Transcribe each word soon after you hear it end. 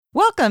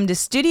Welcome to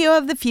Studio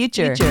of the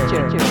Future.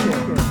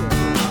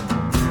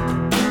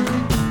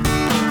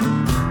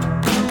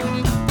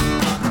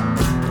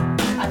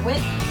 I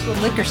went to a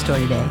liquor store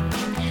today,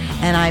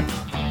 and I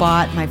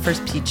bought my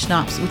first peach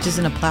schnapps, which is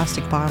in a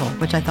plastic bottle,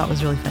 which I thought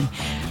was really funny.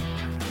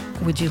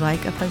 Would you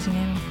like a fuzzy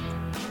name?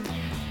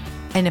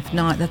 And if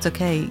not, that's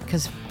okay,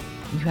 because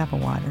you have a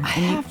water.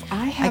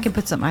 I can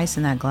put some ice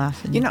in that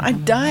glass. And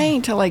I'm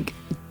dying to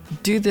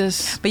do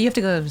this. But you have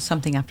to go to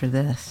something after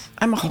this.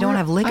 You don't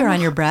have liquor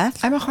on your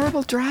breath? I'm a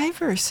horrible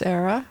driver,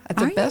 Sarah. At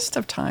the best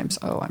of times.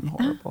 Oh, I'm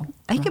horrible.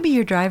 I could be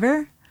your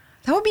driver.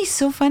 That would be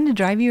so fun to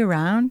drive you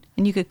around.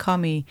 And you could call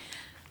me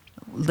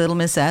Little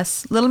Miss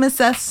S. Little Miss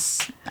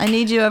S, I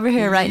need you over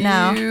here right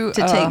now to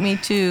take me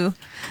to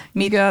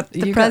meet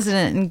the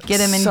president and get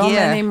him in gear. So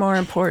many more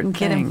important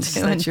things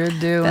that you're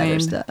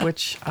doing,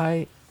 which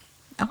I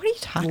what are you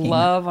talking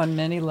love on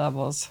many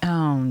levels.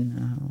 Oh,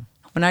 no.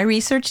 When I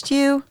researched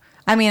you,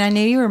 I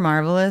knew you were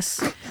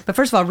marvelous. But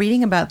first of all,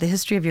 reading about the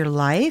history of your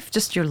life,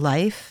 just your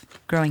life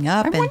growing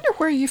up. I wonder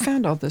where you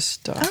found all this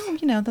stuff. Oh,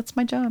 that's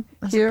my job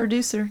as a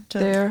producer.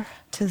 To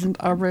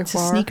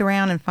sneak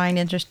around and find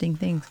interesting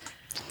things.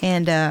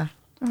 And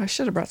I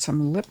should have brought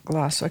some lip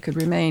gloss so I could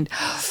remain.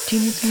 Do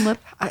you need some lip?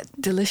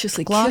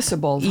 Deliciously glop?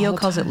 kissable. Eo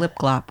calls it lip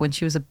glop. When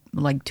she was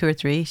 2 or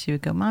 3, she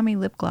would go, "Mommy,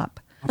 lip glop."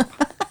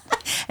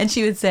 And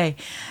she would say,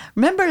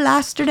 "Remember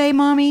lasterday,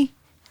 Mommy?"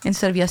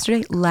 Instead of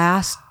yesterday,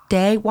 last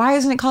day. Why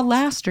isn't it called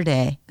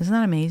lasterday? Isn't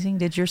that amazing?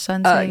 Did your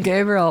son say?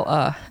 Gabriel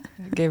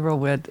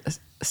would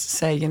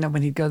say,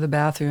 when he'd go to the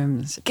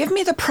bathroom, "Give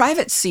me the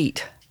private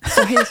seat."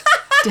 So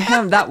to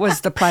him, that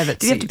was the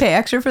private seat. Do you have to pay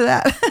extra for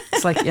that?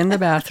 It's like in the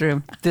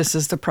bathroom, this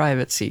is the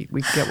private seat.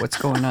 We get what's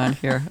going on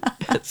here.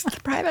 It's the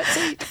private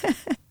seat.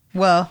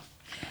 Well,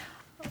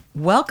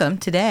 welcome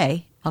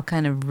today. I'll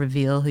kind of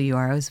reveal who you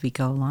are as we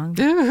go along.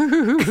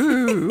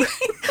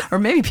 Or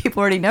maybe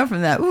people already know from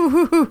that.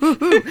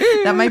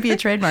 That might be a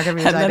trademark of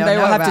yours. And then they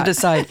will have to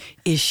decide,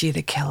 is she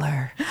the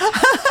killer?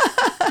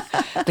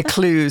 The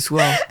clues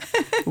will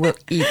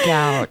eke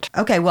out.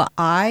 Okay, well,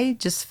 I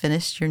just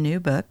finished your new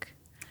book.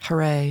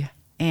 Hooray.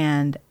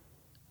 And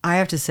I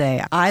have to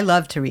say, I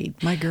love to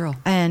read. My girl.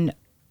 And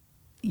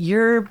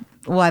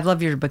I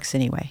love your books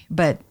anyway,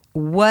 but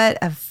what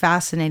a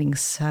fascinating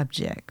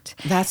subject.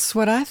 That's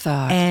what I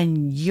thought.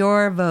 And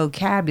your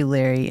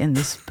vocabulary in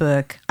this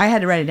book, I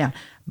had to write it down.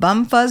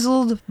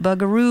 Bumfuzzled,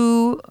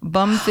 bugaroo,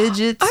 bum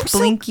fidgets,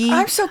 blinky.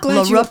 I'm so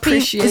glad you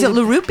appreciate it. Is it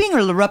laruping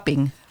or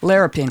laruping?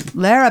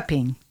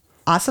 Laruping.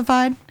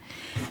 Ossified.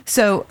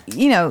 So,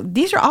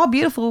 these are all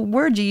beautiful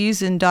words you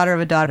use in Daughter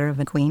of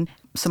a Queen.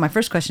 So my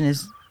first question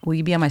is, will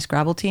you be on my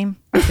Scrabble team?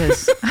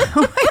 Because, oh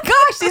my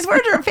gosh, these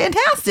words are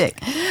fantastic.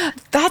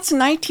 That's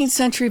 19th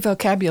century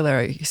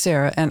vocabulary,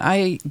 Sarah. And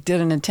I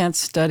did an intense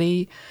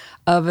study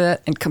of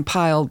it and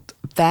compiled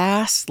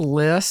vast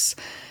lists,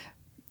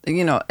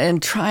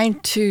 and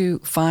trying to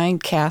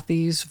find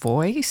Kathy's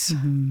voice.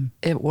 Mm-hmm.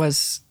 It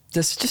was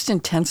this just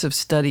intensive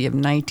study of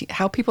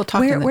how people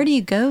talk. Where do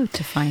you go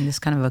to find this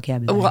kind of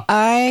vocabulary? Well,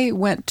 I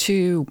went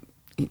to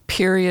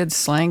period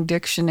slang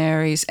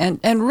dictionaries and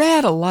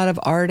read a lot of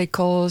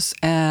articles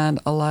and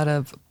a lot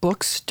of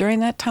books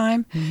during that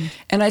time. Mm-hmm.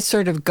 And I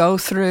sort of go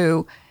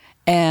through,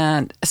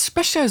 and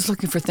especially I was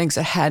looking for things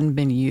that hadn't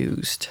been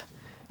used,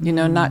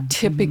 not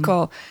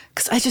typical,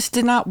 because I just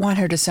did not want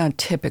her to sound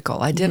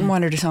typical. I didn't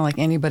want her to sound like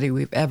anybody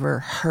we've ever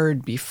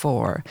heard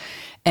before.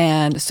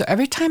 And so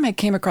every time I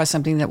came across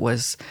something that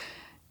was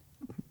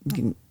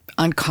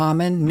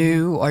uncommon,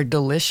 new, or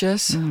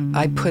delicious,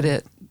 I put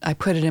it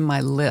in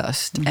my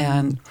list,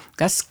 and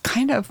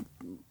that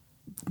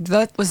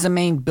was the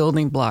main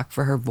building block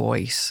for her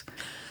voice.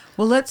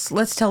 Well,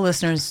 let's tell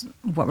listeners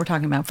what we're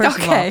talking about. First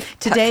of all,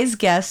 today's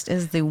guest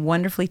is the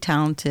wonderfully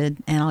talented,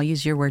 and I'll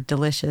use your word,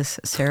 delicious,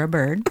 Sarah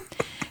Bird,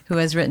 who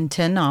has written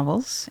 10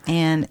 novels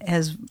and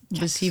has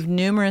received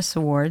numerous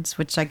awards,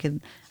 which I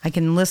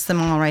can list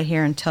them all right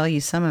here and tell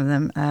you some of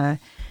them.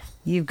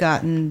 You've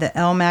gotten the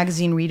Elle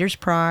Magazine Reader's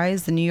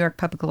Prize, the New York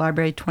Public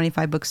Library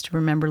 25 Books to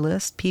Remember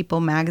list,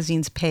 People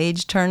Magazine's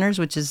Page Turners,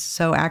 which is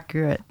so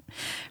accurate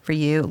for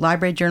you,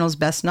 Library Journal's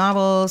Best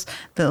Novels,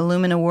 the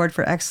Illumine Award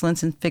for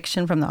Excellence in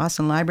Fiction from the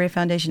Austin Library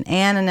Foundation,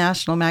 and a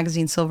National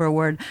Magazine Silver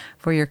Award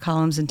for your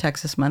columns in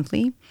Texas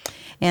Monthly.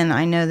 And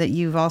I know that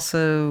you've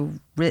also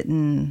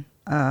written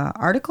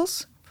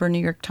articles for New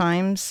York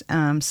Times,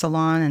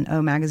 Salon, and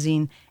O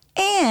Magazine.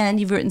 And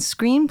you've written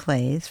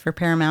screenplays for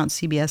Paramount,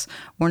 CBS,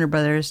 Warner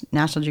Brothers,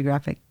 National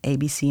Geographic,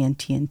 ABC, and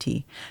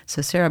TNT.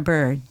 So, Sarah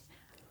Bird,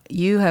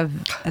 you have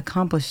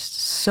accomplished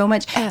so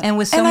much, and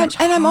with so much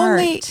heart.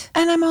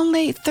 And I'm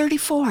only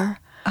 34.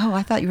 Oh,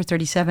 I thought you were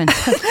 37.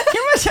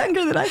 You're much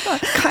younger than I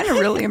thought. Kind of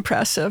really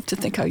impressive to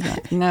think how young.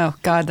 No,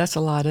 God, that's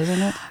a lot,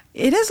 isn't it?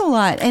 It is a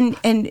lot, and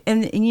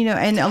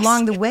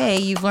along the way,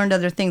 you've learned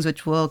other things,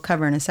 which we'll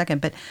cover in a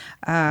second. But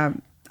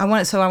I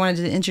wanted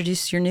to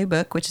introduce your new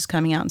book, which is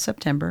coming out in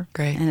September.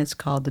 Great. And it's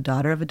called The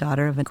Daughter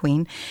of a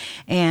Queen.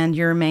 And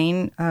your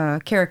main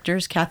character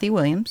is Kathy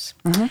Williams.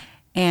 Mm-hmm.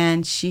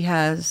 And she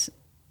has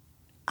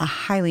a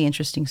highly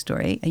interesting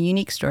story, a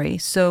unique story.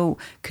 So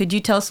could you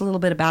tell us a little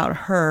bit about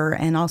her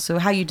and also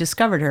how you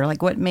discovered her?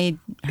 Like what made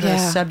her a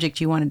subject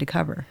you wanted to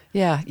cover?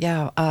 Yeah.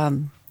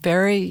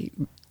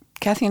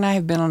 Kathy and I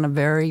have been on a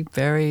very,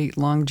 very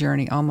long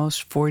journey,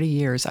 almost 40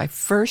 years. I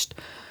first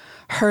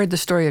heard the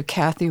story of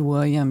Kathy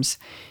Williams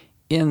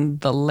in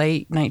the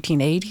late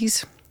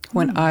 1980s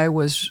when I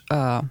was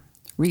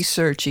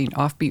researching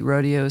offbeat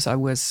rodeos. I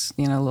was,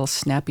 a little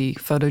snappy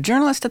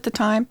photojournalist at the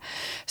time,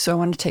 so I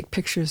wanted to take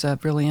pictures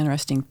of really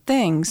interesting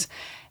things.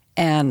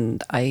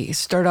 And I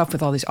started off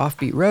with all these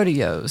offbeat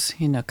rodeos,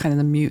 kind of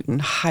the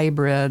mutant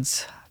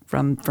hybrids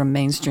from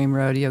mainstream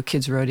rodeo,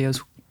 kids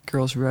rodeos,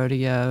 girls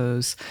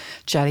rodeos,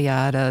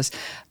 chattiadas.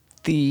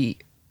 The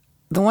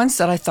ones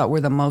that I thought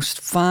were the most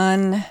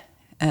fun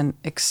and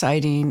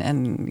exciting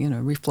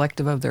and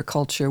reflective of their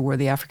culture were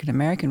the African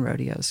American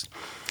rodeos.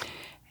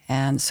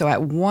 And so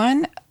at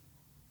one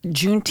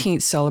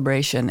Juneteenth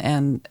celebration,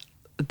 and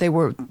they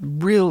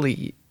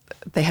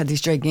had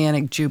these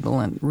gigantic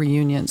jubilant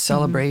reunion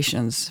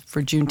celebrations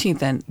for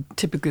Juneteenth, and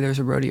typically there's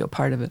a rodeo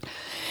part of it.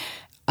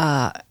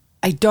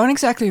 I don't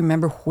exactly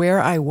remember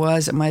where I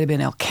was. It might have been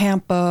El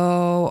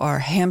Campo or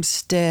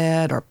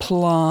Hempstead or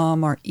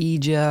Plum or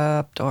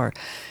Egypt, or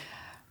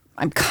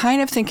I'm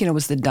kind of thinking it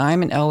was the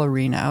Diamond L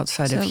Arena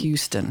outside of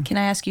Houston. Can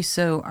I ask you,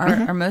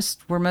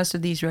 were most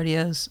of these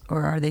rodeos,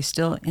 or are they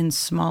still in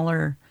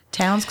smaller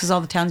towns? Because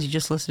all the towns you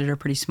just listed are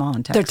pretty small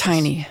in Texas.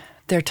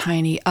 They're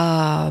tiny.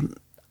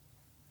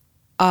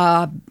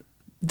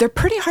 They're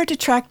pretty hard to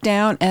track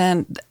down.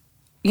 And,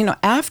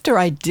 after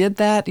I did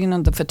that,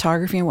 the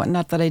photography and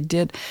whatnot that I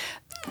did,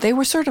 they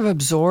were sort of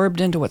absorbed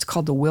into what's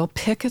called the Will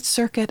Pickett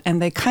circuit,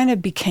 and they kind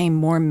of became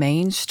more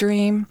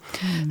mainstream.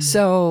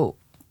 So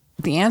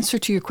the answer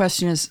to your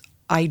question is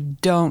I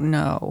don't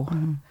know.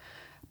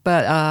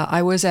 But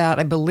I was at,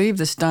 I believe,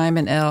 this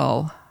Diamond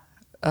L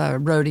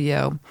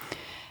rodeo,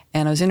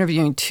 and I was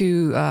interviewing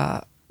two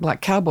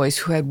black cowboys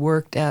who had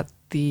worked at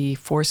the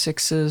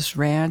 4-6's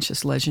ranch,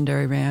 this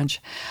legendary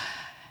ranch.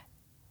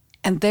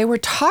 And they were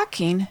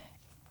talking,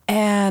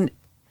 and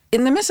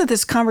in the midst of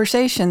this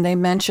conversation, they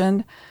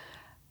mentioned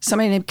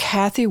somebody named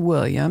Kathy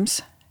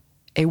Williams,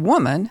 a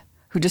woman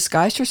who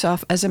disguised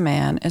herself as a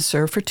man and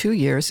served for 2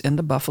 years in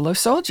the Buffalo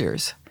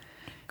Soldiers.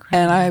 Great.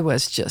 And I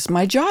was just,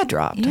 my jaw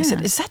dropped. Yeah. I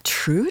said, is that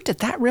true? Did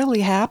that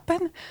really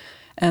happen?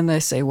 And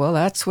they say, well,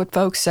 that's what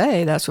folks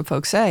say.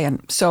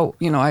 And so,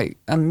 I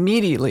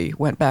immediately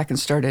went back and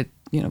started,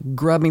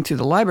 grubbing through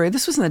the library.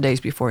 This was in the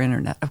days before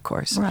internet, of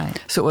course. Right.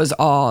 So it was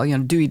all,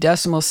 Dewey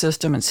Decimal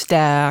System and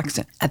stacks.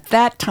 And at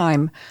that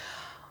time,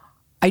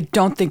 I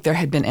don't think there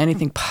had been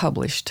anything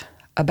published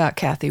about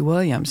Kathy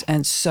Williams.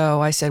 And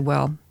so I said,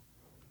 well,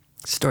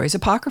 story's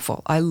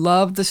apocryphal. I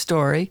love the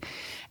story,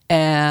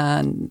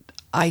 and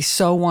I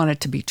so want it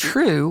to be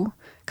true,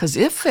 because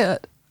if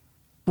it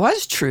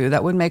was true,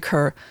 that would make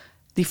her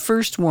the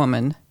first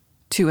woman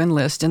to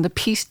enlist in the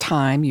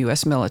peacetime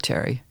U.S.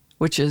 military,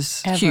 which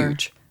is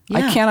huge. Yeah.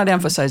 I cannot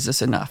emphasize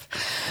this enough.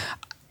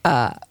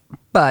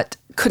 But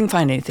couldn't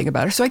find anything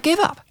about her, so I gave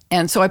up.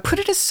 And so I put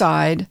it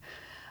aside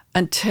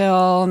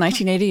until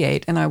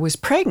 1988, and I was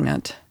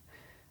pregnant.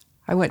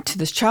 I went to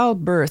this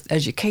childbirth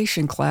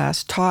education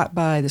class taught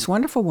by this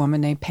wonderful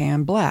woman named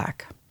Pam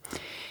Black.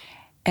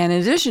 And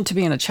in addition to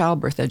being a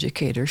childbirth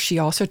educator, she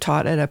also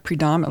taught at a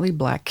predominantly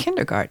black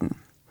kindergarten.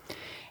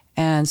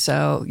 And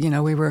so,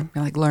 we were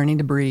like learning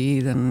to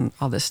breathe and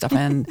all this stuff.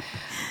 And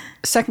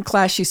second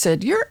class, she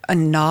said, "You're a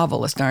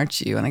novelist,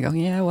 aren't you?" And I go,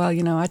 "Yeah,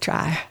 well, I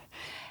try."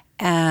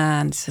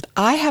 And said,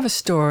 "I have a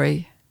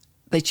story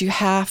that you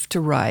have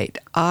to write.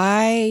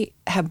 I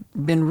have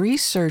been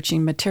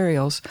researching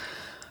materials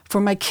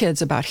for my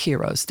kids about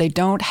heroes. They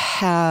don't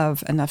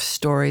have enough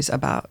stories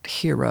about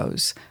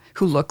heroes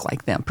who look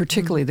like them,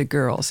 particularly the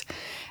girls."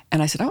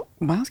 And I said, "Oh,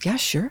 well, yeah,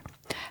 sure."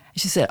 And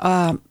she said,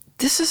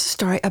 "This is a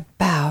story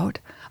about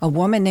a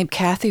woman named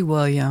Kathy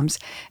Williams."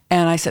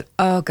 And I said,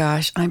 "Oh,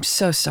 gosh, I'm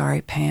so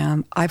sorry,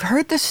 Pam. I've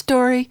heard this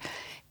story.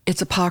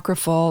 It's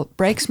apocryphal,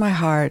 breaks my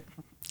heart,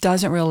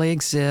 doesn't really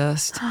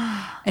exist."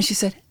 And she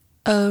said,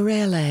 "Oh,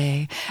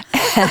 really?"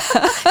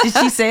 Did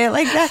she say it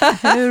like that?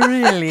 Oh,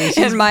 really?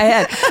 In my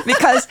head.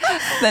 Because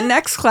the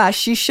next class,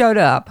 she showed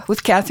up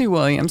with Kathy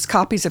Williams,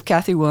 copies of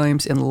Kathy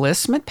Williams'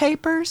 enlistment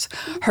papers,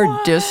 her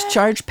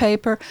discharge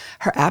paper,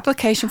 her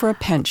application for a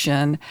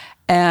pension,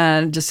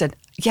 and just said,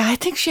 "Yeah, I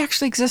think she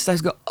actually exists." I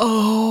was going,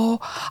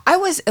 I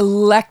was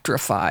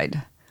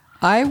electrified.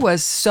 I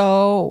was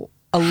so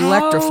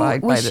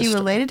electrified by this. Was she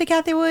related to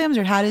Kathy Williams,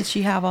 or how did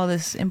she have all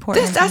this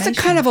important information? That's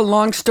a kind of a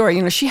long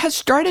story. She had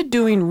started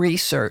doing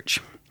research,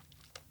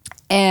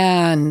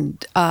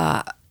 and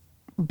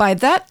by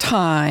that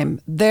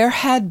time, there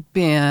had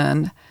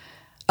been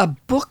a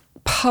book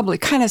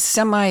published, kind of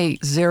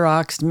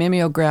semi-Xeroxed,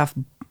 mimeograph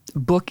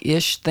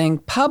book-ish thing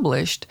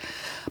published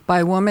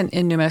by a woman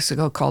in New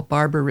Mexico called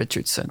Barbara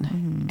Richardson.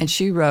 Mm-hmm. And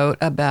she wrote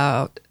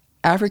about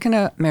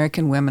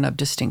African-American women of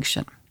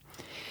distinction.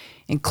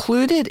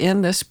 Included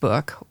in this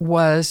book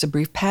was a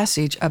brief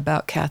passage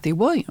about Kathy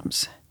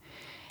Williams.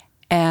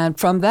 And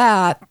from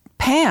that,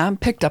 Pam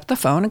picked up the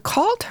phone and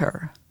called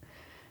her.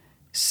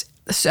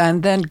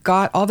 And then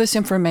got all this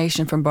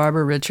information from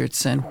Barbara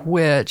Richardson,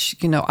 which,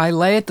 I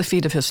lay at the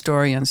feet of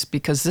historians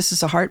because this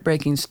is a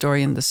heartbreaking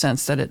story in the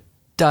sense that it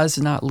does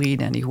not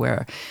lead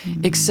anywhere,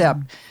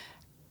 except,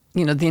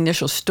 the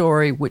initial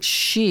story,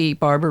 which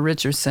Barbara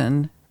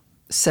Richardson,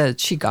 said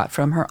she got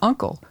from her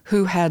uncle,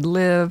 who had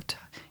lived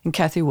in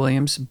Kathy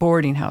Williams'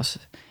 boarding house.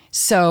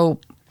 So,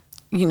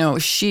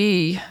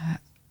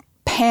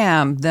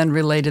 Pam then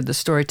related the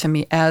story to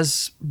me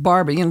as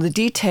Barbara, the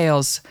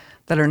details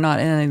that are not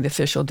in any of the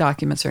official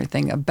documents or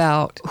anything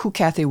about who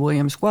Kathy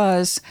Williams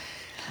was.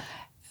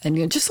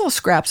 And just little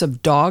scraps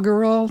of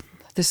doggerel,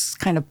 this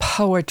kind of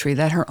poetry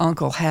that her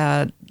uncle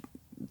had,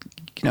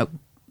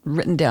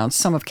 written down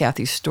some of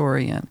Kathy's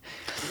story in.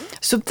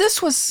 So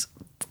this was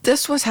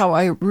how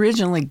I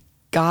originally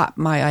got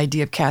my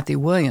idea of Kathy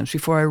Williams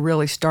before I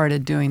really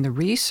started doing the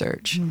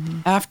research.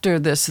 After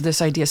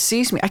this idea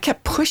seized me, I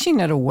kept pushing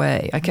it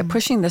away. I kept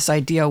pushing this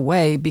idea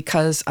away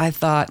because I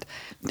thought,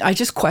 I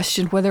just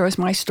questioned whether it was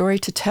my story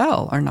to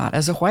tell or not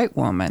as a white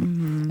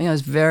woman. I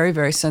was very,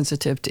 very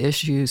sensitive to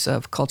issues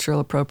of cultural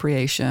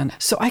appropriation.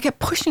 So I kept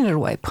pushing it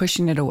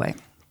away.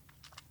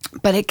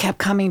 But it kept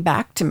coming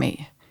back to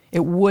me.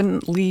 It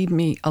wouldn't leave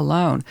me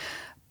alone.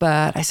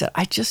 But I said,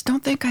 I just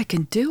don't think I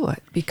can do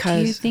it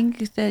because... Do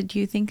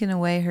you think in a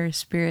way her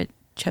spirit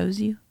chose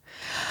you?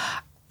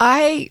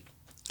 Let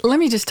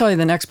me just tell you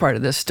the next part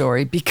of this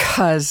story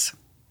because,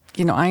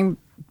 I'm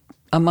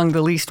among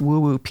the least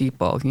woo-woo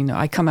people.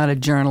 I come out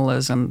of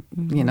journalism,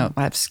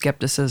 I have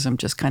skepticism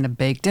just kind of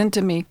baked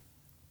into me.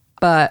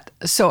 But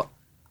so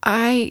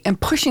I am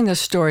pushing this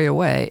story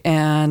away.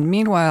 And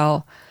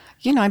meanwhile,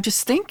 I'm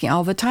just thinking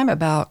all the time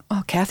about,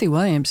 Kathy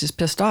Williams is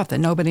pissed off that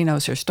nobody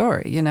knows her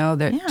story.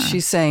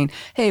 She's saying,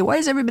 hey, why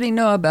does everybody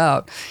know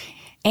about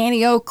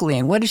Annie Oakley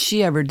and what did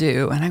she ever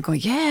do? And I'm going,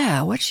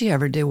 yeah, what did she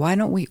ever do?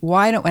 And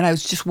I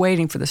was just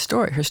waiting for her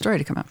story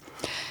to come out.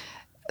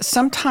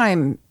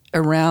 Sometime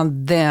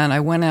around then, I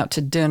went out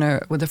to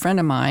dinner with a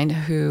friend of mine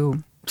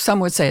who some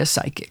would say is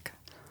psychic.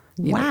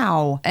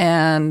 Wow.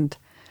 And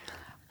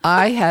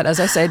I had,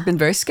 as I said, been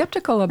very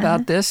skeptical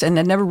about this and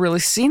had never really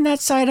seen that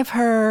side of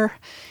her.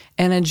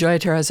 And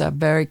enjoyed her as a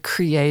very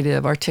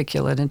creative,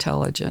 articulate,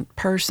 intelligent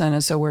person.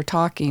 And so we're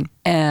talking,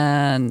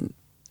 and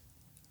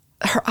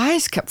her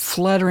eyes kept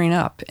fluttering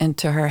up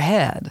into her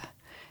head.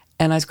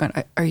 And I was going,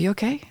 are you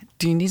okay?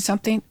 Do you need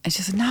something? And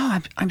she said, no,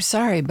 I'm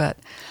sorry, but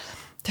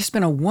there's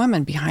been a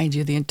woman behind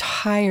you the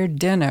entire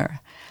dinner.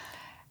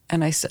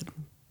 And I said,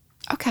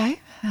 okay.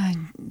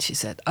 And she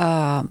said,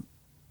 tell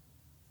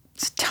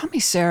me,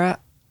 Sarah,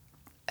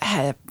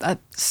 had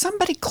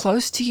somebody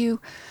close to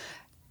you,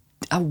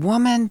 a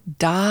woman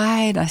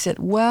died? I said,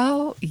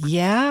 well,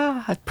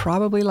 yeah,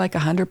 probably like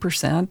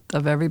 100%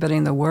 of everybody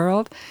in the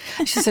world.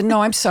 She said,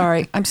 no, I'm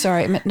sorry.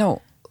 I meant,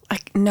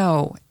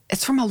 no,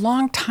 it's from a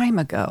long time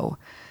ago.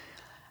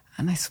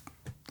 And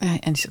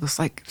she was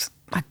like,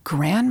 a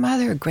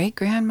grandmother, a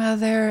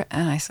great-grandmother?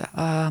 And I said,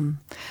 and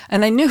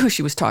I knew who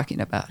she was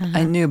talking about.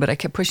 I knew, but I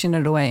kept pushing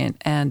it away.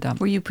 And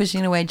were you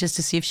pushing it away just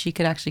to see if she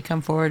could actually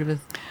come forward with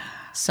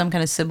some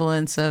kind of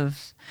semblance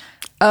of...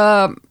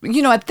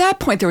 at that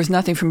point, there was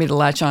nothing for me to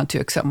latch onto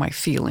except my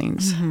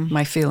feelings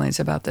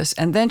about this.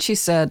 And then she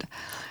just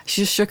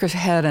shook her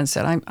head and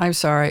said, I'm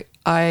sorry.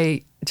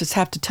 I just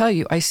have to tell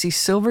you, I see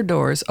silver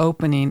doors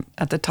opening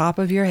at the top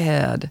of your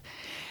head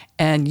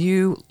and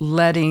you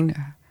letting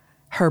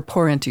her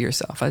pour into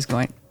yourself. I was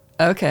going,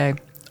 okay,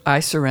 I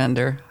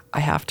surrender.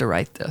 I have to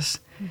write this.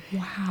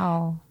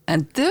 Wow.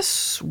 And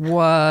this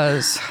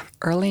was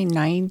early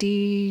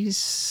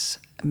 90s,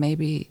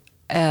 maybe.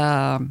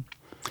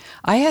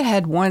 I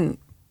had one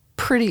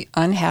pretty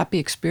unhappy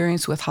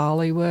experience with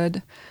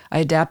Hollywood. I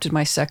adapted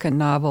my second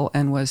novel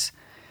and was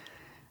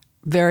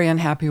very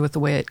unhappy with the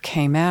way it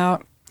came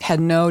out, had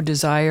no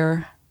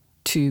desire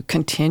to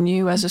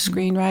continue as a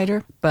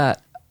screenwriter,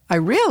 but I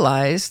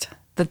realized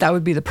that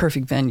would be the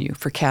perfect venue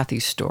for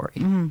Kathy's story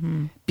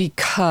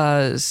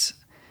because,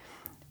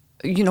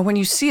 when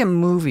you see a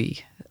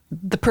movie,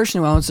 the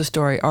person who owns the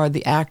story are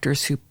the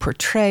actors who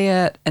portray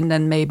it and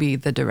then maybe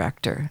the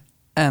director.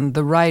 And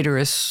the writer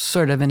is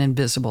sort of an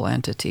invisible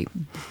entity.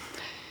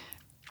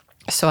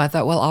 So I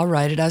thought, well, I'll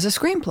write it as a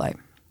screenplay.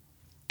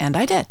 And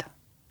I did.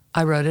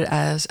 I wrote it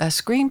as a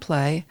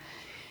screenplay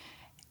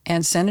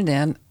and sent it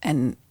in.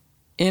 And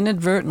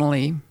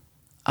inadvertently,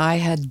 I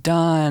had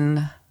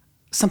done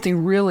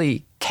something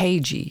really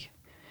cagey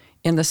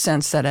in the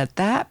sense that at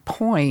that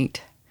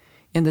point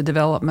in the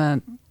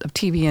development of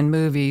TV and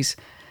movies,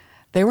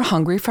 they were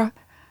hungry for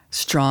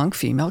strong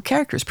female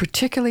characters,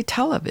 particularly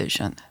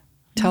television.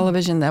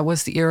 Television, that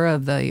was the era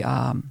of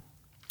the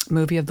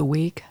movie of the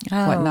week,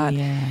 whatnot.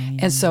 Yeah.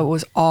 And so it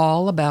was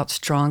all about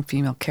strong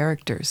female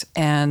characters.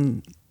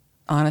 And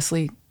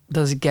honestly,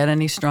 does it get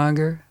any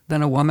stronger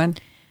than a woman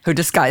who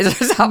disguises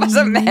herself as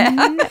a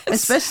man?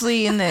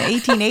 Especially in the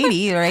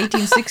 1880s or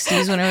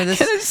 1860s, whenever this...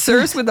 It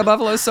serves with the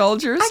Buffalo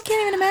Soldiers. I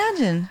can't even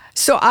imagine.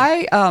 So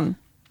I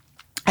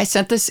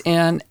sent this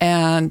in,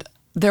 and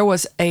there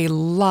was a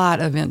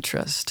lot of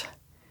interest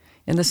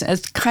in this,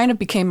 it kind of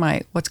became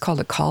my what's called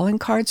a calling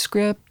card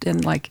script,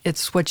 and like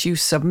it's what you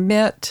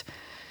submit.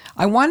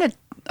 I wanted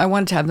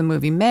to have the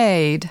movie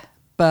made,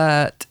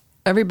 but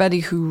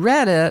everybody who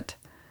read it,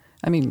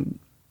 I mean,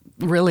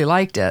 really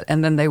liked it,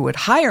 and then they would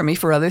hire me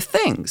for other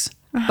things,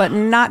 but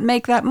not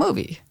make that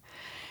movie.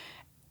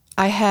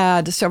 I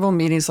had several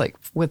meetings like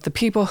with the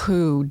people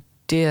who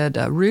did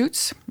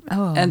Roots,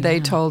 and they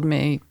told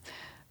me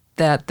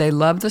that they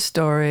loved the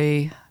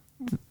story,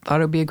 thought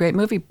it would be a great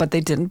movie, but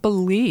they didn't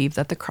believe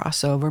that the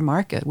crossover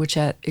market, which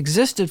had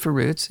existed for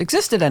Roots,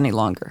 existed any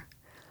longer.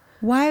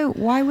 Why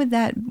would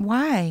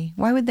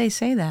they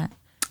say that?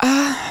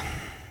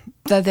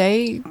 That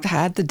they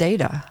had the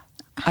data.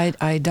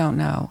 I don't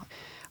know.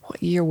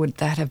 What year would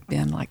that have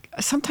been? Like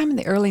sometime in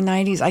the early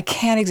 90s. I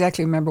can't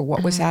exactly remember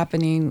what was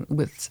happening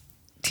with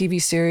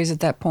TV series at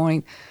that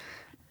point.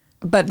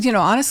 But,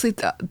 honestly,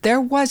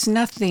 there was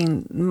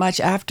nothing much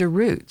after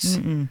Roots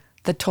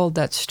that told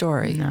that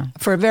story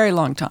for a very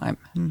long time.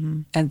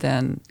 Mm-hmm. And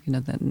then,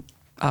 then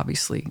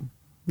obviously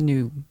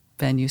new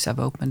venues have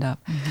opened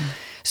up. Mm-hmm.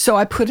 So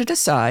I put it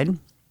aside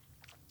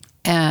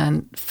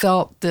and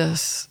felt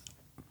this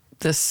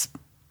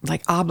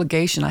like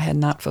obligation I had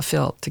not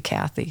fulfilled to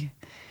Kathy.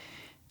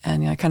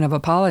 And I kind of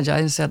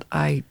apologized and said,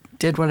 I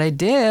did what I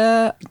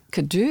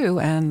could do,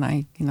 and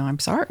I'm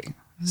sorry.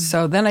 Mm-hmm.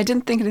 So then I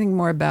didn't think anything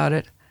more about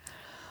it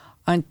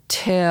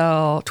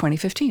until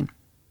 2015.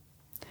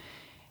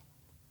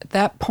 At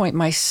that point,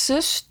 my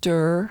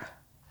sister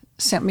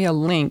sent me a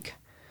link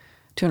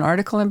to an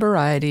article in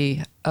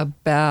Variety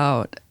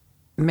about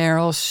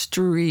Meryl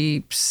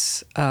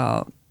Streep's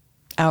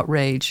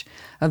outrage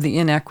of the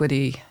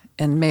inequity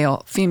in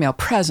female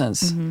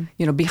presence,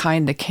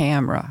 behind the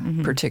camera,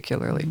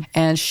 particularly. Mm-hmm.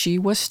 And she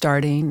was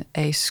starting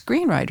a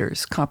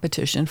screenwriters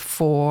competition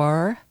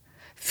for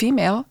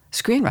female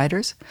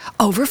screenwriters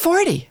over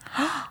 40.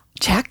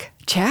 Check.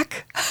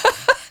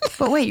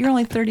 But wait, you're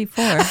only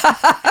 34.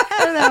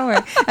 How did that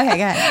work? Okay,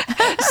 go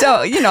ahead.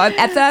 So,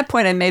 at that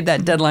point, I made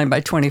that deadline by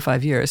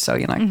 25 years. So,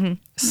 I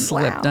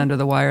slipped under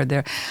the wire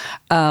there.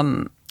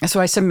 So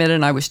I submitted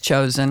and I was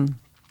chosen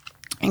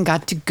and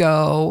got to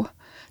go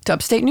to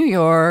upstate New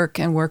York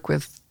and work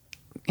with,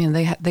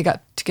 they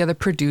got together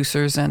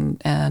producers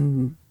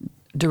and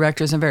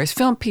directors and various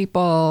film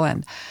people.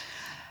 And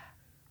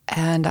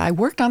I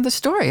worked on the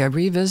story. I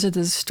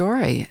revisited the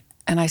story.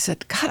 And I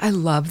said, God, I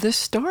love this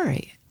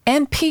story.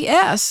 And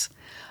P.S.,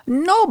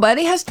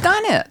 nobody has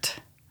done it.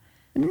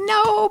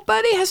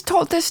 Nobody has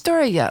told this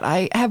story yet.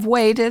 I have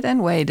waited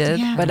and waited.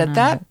 Yeah. But at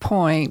that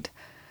point,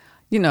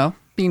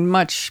 being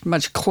much,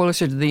 much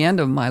closer to the end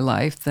of my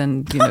life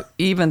than,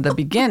 even the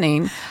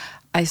beginning,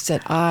 I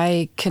said,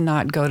 I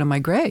cannot go to my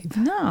grave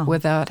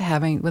without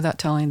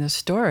telling this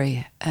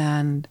story.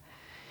 And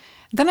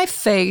then I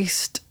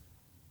faced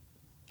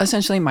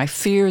essentially my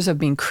fears of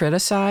being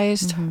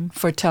criticized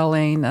for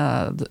telling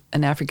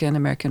an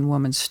African-American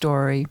woman's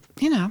story.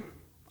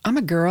 I'm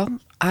a girl.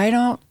 I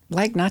don't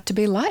like not to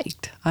be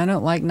liked. I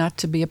don't like not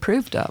to be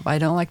approved of. I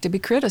don't like to be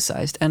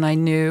criticized. And I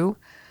knew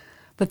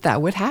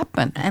that would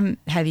happen.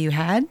 Have you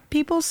had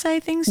people say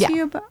things to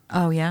you about?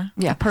 Oh, yeah?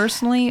 Yeah.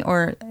 Personally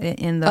or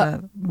in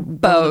the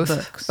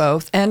books?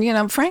 Both.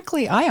 And,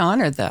 frankly, I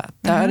honor that.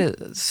 That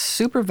is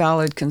super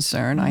valid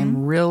concern.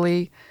 I'm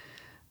really...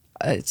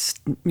 It's,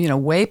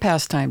 way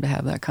past time to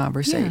have that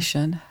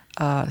conversation.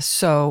 Yeah.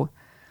 So,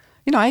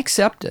 I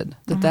accepted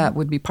that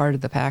would be part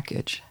of the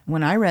package.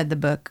 When I read the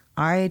book,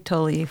 I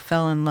totally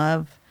fell in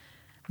love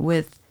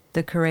with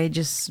the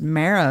courageous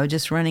marrow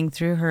just running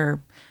through her,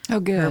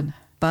 her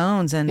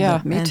bones and,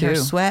 me too. Her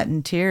sweat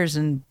and tears.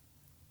 And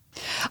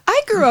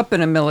I grew up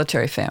in a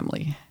military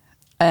family,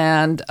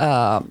 and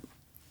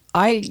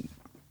I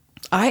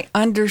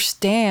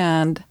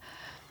understand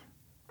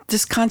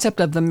this concept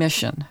of the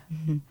mission.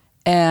 Mm-hmm.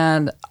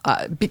 And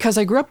because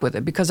I grew up with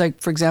it, because I,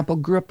 for example,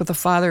 grew up with a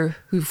father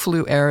who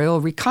flew aerial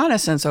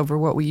reconnaissance over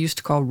what we used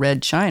to call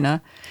Red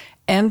China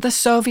and the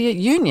Soviet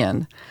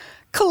Union,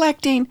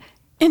 collecting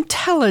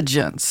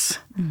intelligence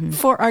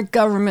for our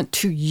government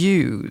to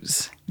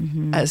use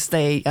as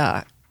they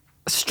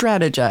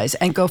strategize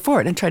and go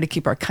forward and try to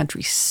keep our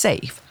country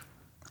safe.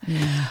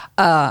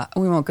 Yeah.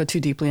 We won't go too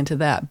deeply into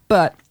that,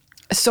 but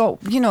so,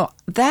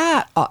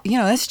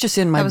 that's just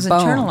in my bones. That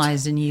was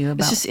internalized in you.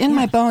 It's just in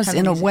my bones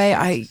in a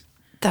way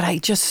that I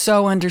just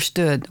so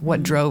understood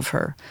what drove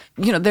her.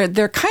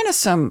 There are kind of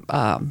some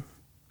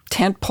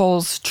tent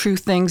poles, true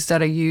things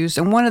that I used.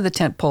 And one of the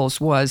tent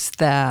poles was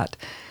that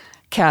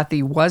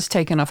Kathy was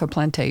taken off a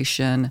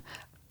plantation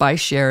by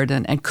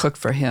Sheridan and cooked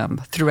for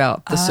him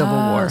throughout the Civil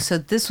War. So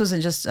this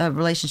wasn't just a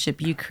relationship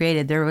you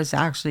created. There was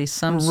actually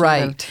some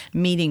sort of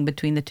meeting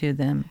between the two of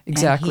them.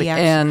 Exactly.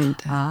 And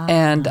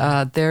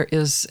there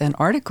is an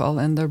article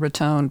in the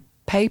Raton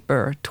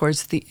paper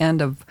towards the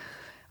end of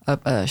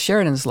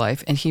Sheridan's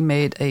life, and he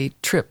made a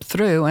trip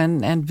through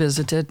and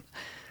visited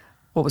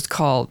what was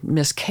called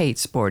Miss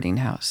Kate's boarding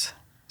house.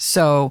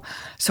 So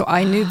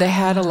I knew they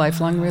had a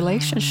lifelong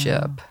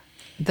relationship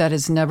that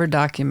is never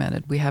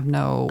documented. We have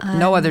no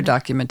other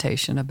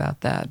documentation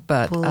about that,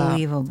 but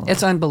unbelievable.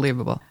 It's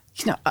unbelievable.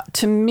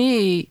 To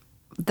me,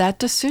 that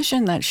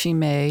decision that she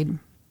made,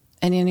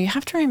 and you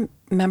have to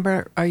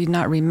remember, or you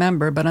not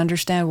remember, but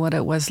understand what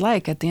it was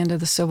like at the end of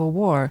the Civil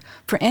War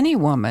for any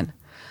woman,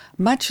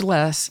 much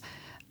less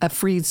a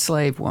freed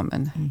slave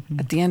woman.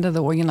 At the end of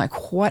the war,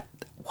 like what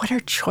her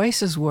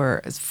choices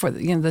were. For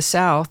the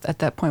South at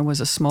that point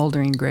was a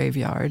smoldering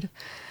graveyard,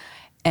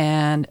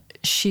 and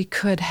she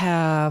could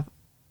have.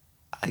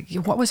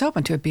 What was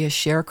open to it? Be a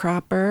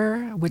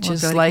sharecropper, which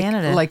is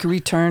like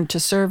return to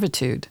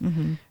servitude,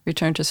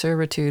 return to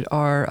servitude,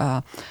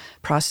 or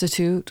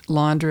prostitute,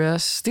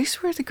 laundress.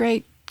 These were the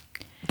great,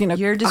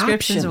 your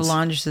descriptions options. of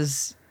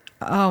laundresses.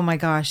 Oh my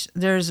gosh!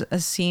 There's a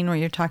scene where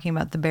you're talking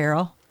about the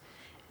barrel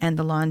and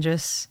the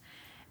laundress,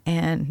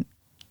 and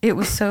it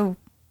was so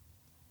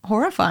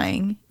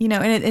horrifying,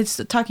 and it's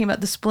talking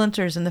about the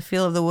splinters and the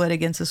feel of the wood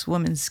against this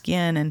woman's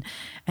skin,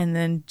 and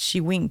then she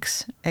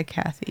winks at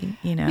Kathy,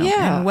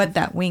 and what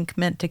that wink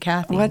meant to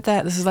Kathy.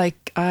 This is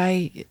like,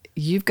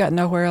 you've got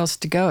nowhere else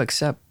to go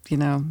except, to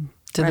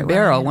the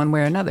barrel one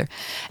way or another.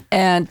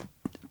 And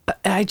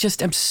I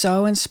just am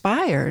so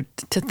inspired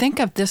to think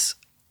of this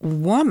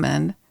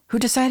woman who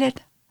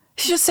decided,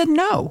 she just said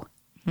no.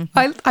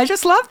 I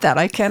just love that.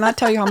 I cannot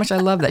tell you how much I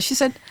love that. She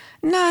said,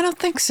 no, I don't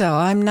think so.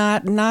 I'm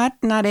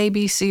not A,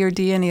 B, C, or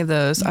D, any of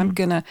those. I'm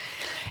going to...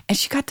 And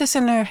she got this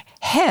in her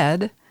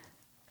head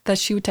that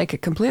she would take a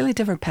completely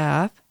different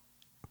path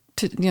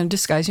to,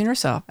 disguising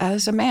herself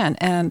as a man.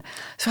 And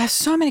so I have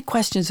so many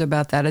questions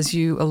about that, as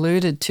you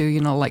alluded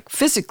to, like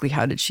physically,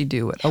 how did she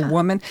do it? A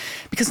woman...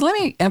 Because let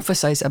me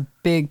emphasize a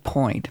big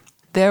point.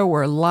 There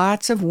were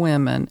lots of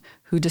women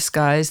who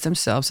disguised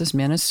themselves as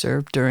men and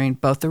served during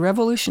both the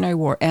Revolutionary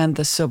War and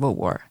the Civil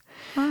War.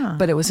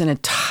 But it was an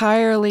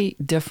entirely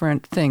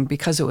different thing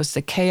because it was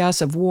the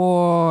chaos of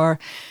war.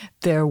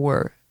 There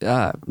were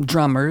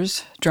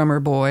drummer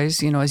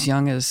boys, as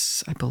young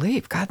as, I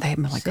believe, God, they had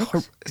like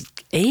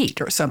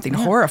 8 or something,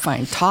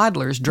 horrifying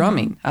toddlers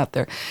drumming out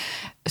there.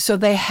 So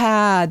they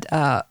had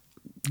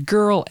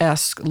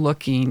girl-esque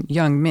looking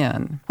young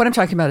men. What I'm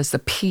talking about is the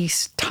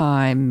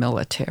peacetime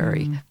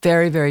military.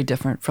 Very, very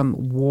different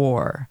from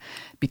war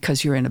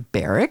because you're in a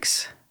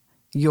barracks.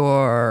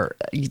 You're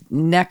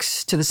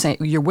next to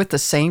you're with the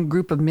same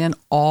group of men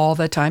all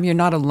the time. You're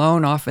not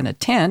alone off in a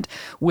tent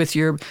with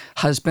your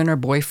husband or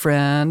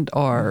boyfriend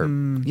or,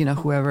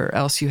 whoever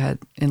else you had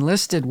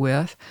enlisted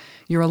with.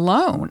 You're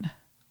alone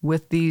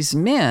with these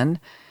men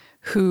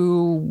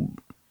who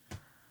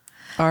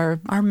are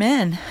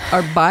men.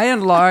 Are by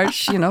and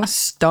large,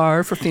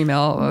 starved for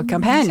female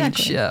companionship.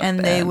 Exactly. And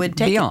they would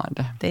take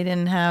beyond. They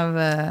didn't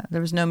have,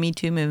 there was no Me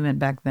Too movement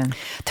back then.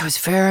 There was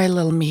very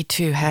little Me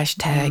Too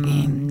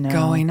hashtagging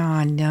going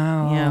on.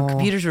 No.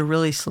 Computers were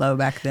really slow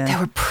back then. They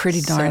were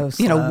pretty darn,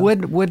 slow.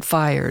 wood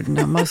fired,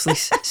 mostly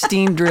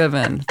steam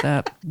driven.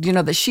 That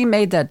she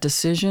made that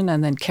decision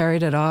and then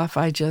carried it off.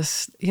 I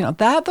just,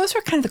 those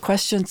are kind of the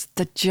questions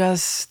that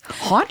just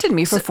haunted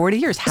me for 40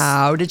 years.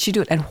 How did she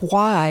do it? And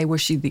why was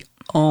she the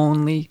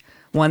only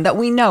one that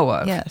we know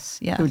of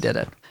who did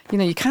it?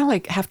 You kind of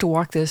like have to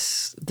walk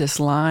this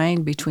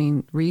line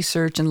between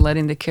research and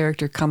letting the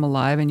character come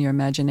alive in your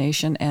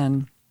imagination.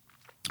 And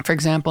for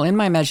example, in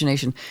my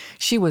imagination,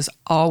 she was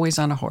always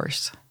on a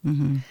horse.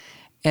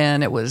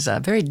 And it was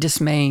very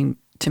dismaying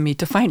to me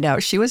to find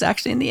out she was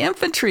actually in the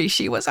infantry.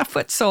 She was a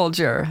foot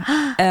soldier.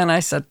 And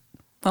I said,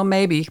 well,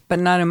 maybe, but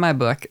not in my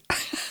book.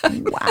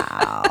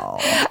 Wow.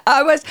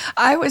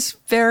 I was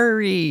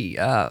very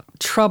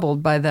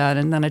troubled by that.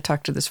 And then I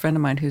talked to this friend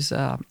of mine who's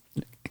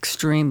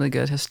extremely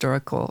good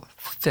historical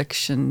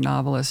fiction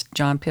novelist,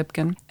 John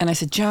Pipkin. And I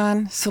said,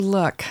 John, so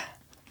look,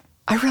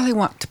 I really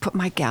want to put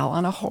my gal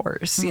on a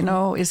horse.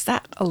 Is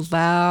that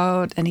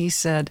allowed? And he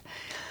said,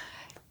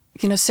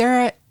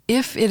 Sarah,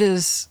 if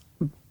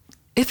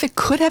it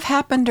could have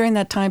happened during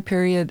that time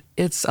period,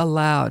 it's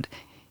allowed.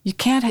 You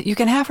can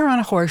have her on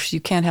a horse. You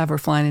can't have her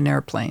flying an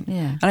airplane.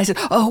 Yeah. And I said,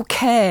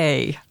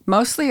 okay.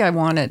 Mostly I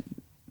wanted,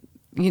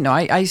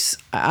 I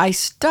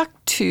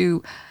stuck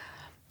to,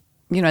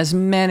 as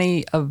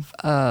many of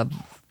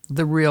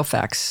the real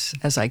facts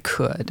as I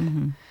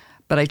could.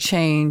 But I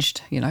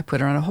changed, I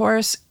put her on a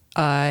horse.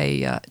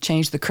 I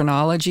changed the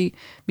chronology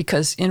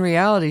because in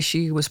reality,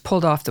 she was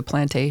pulled off the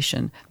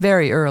plantation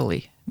very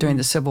early during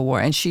the Civil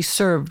War. And she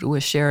served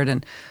with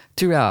Sheridan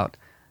throughout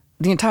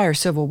the entire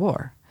Civil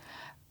War.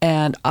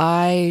 And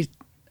I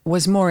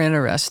was more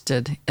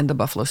interested in the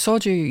Buffalo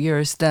Soldier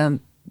years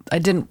than I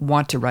didn't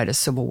want to write a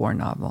Civil War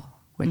novel,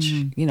 which,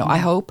 I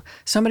hope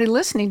somebody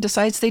listening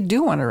decides they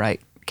do want to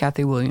write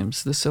Kathy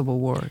Williams, the Civil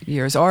War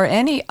years, or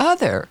any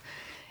other,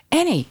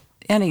 any.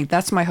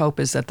 That's my hope,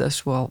 is that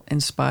this will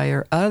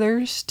inspire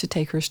others to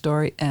take her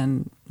story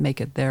and make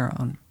it their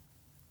own.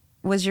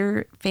 Was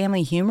your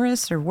family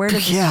humorous, or where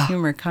did this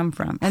humor come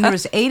from? And there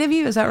was 8 of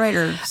you, is that right?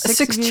 Or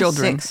 6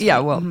 children. 6. Yeah,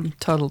 well,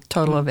 total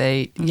of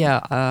 8.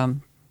 Yeah,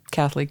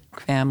 Catholic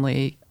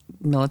family,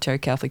 military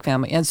Catholic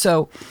family. And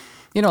so,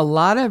 a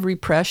lot of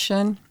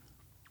repression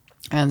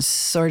and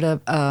sort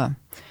of,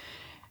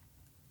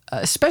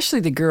 especially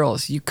the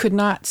girls, you could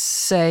not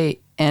say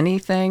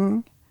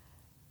anything,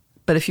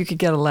 but if you could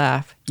get a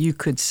laugh, you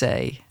could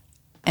say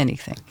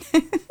anything.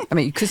 I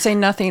mean, you could say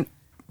nothing,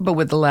 but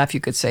with the laugh, you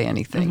could say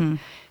anything. Mm-hmm.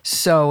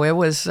 So it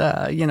was,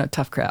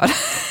 tough crowd.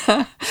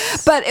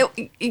 But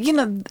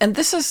and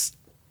this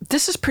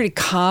is pretty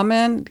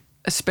common,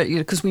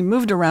 because we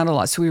moved around a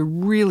lot, so we were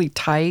really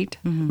tight,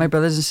 my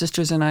brothers and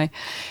sisters and I.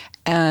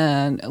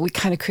 And we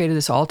kind of created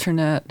this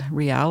alternate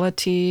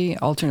reality,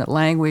 alternate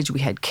language. We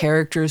had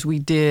characters we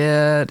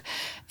did.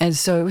 And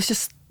so it was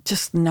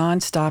just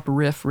nonstop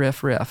riff.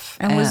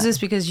 And was this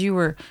because you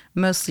were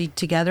mostly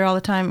together all the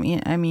time?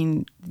 I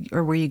mean,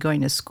 or were you going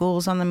to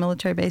schools on the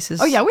military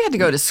bases? Oh, yeah, we had to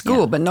go to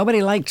school, but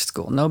nobody liked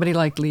school. Nobody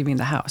liked leaving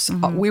the house.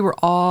 Mm-hmm. We were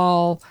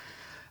all...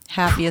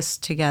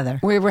 happiest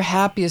together. We were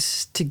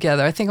happiest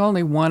together. I think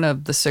only one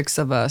of the six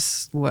of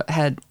us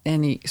had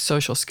any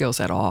social skills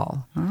at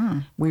all.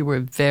 Mm. We were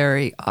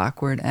very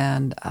awkward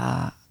and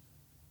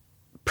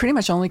pretty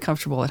much only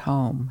comfortable at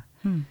home.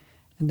 Hmm.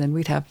 And then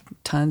we'd have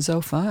tons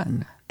of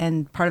fun.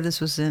 And part of this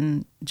was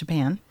in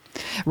Japan?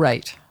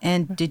 Right.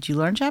 And did you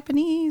learn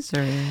Japanese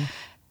or...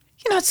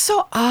 It's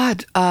so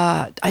odd.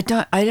 I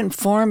didn't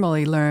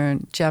formally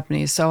learn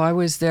Japanese, so I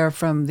was there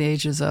from the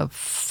ages of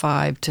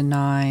 5 to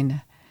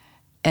 9.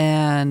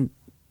 And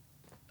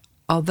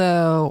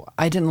although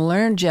I didn't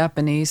learn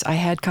Japanese, I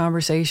had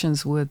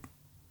conversations with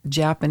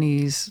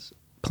Japanese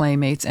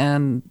playmates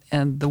and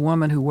the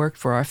woman who worked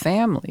for our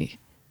family.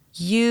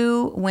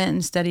 You went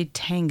and studied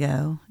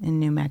tango in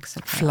New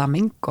Mexico.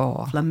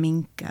 Flamenco.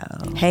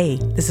 Hey,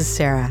 this is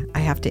Sarah. I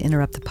have to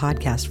interrupt the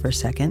podcast for a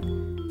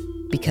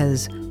second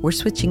because we're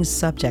switching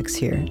subjects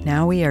here.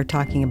 Now we are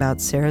talking about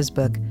Sarah's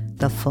book,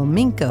 The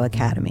Flamenco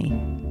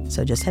Academy.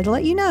 So just had to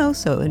let you know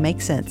so it would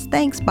make sense.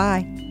 Thanks,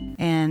 bye.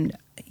 And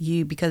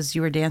because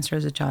you were a dancer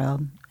as a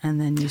child, and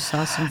then you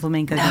saw some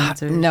flamenco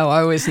dancers. No,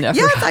 I was never.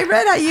 Yes, I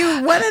read how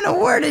you won an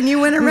award and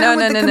you went around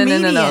with the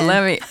comedian.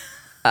 No.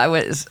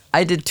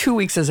 I did 2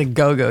 weeks as a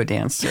go-go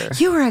dancer.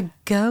 You were a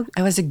go?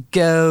 I was a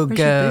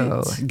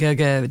go-go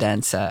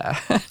dancer.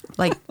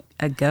 Like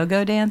a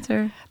go-go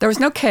dancer? There was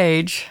no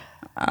cage.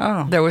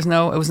 Oh. It was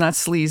not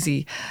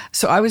sleazy.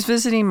 So I was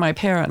visiting my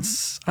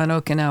parents on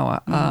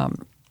Okinawa.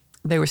 Mm-hmm.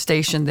 They were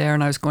stationed there,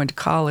 and I was going to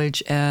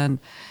college, and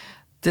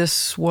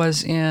this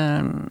was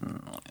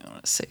in,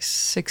 let's say,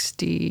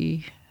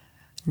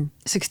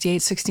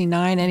 68,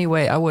 69.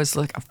 Anyway, I was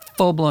like a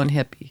full-blown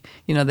hippie.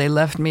 They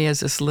left me as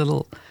this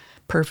little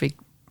perfect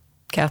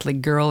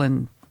Catholic girl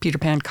in Peter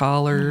Pan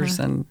collars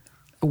and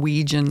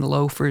Norwegian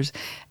loafers.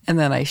 And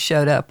then I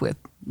showed up with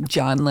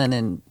John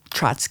Lennon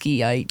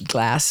Trotskyite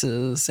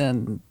glasses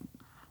and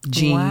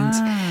jeans.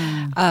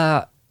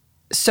 Wow.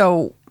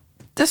 So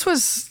this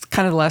was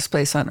kind of the last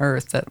place on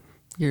earth that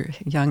your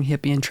young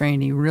hippie and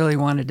trainee really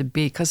wanted to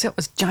be, because it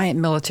was giant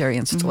military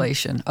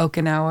installation.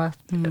 Okinawa,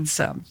 it's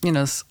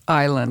this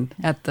island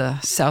at the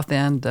south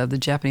end of the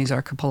Japanese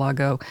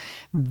archipelago,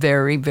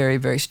 very, very,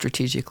 very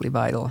strategically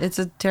vital. It's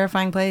a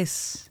terrifying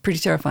place. Pretty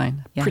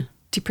terrifying. Yeah.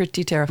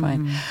 Pretty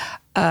terrifying.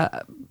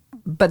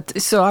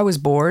 But so I was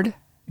bored,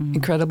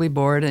 incredibly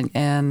bored,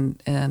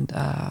 and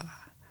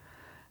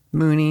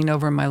mooning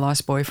over my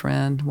lost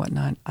boyfriend,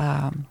 whatnot.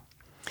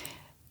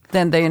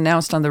 Then they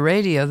announced on the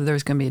radio that there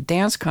was going to be a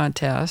dance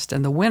contest,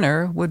 and the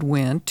winner would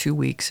win 2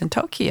 weeks in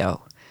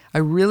Tokyo. I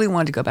really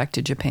wanted to go back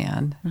to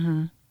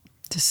Japan,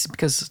 just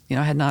because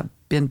I had not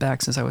been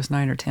back since I was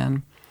 9 or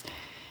 10.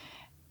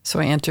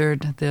 So I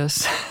entered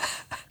this.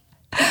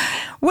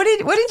 What did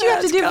you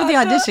have to do for the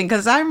audition?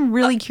 Because I'm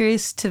really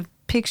curious to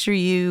picture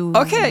you.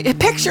 Okay,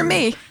 picture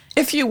me,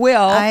 if you will,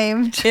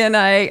 I'm in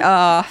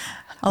a.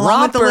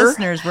 Along romper, with the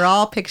listeners, we're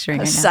all picturing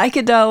it now.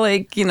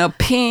 Psychedelic,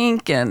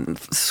 pink and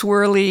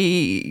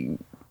swirly,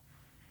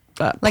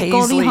 like paisley.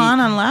 Goldie Hawn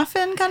on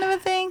Laugh-In kind of a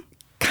thing?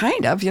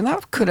 Kind of,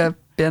 could have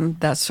been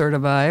that sort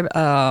of vibe.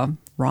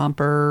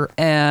 Romper,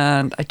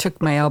 and I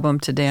took my album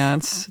to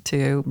dance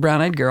to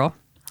Brown Eyed Girl.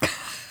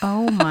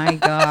 Oh my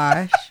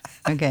gosh.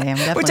 Okay, I'm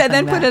definitely which I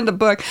then put in the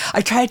book.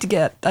 I tried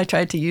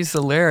to use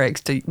the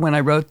lyrics when I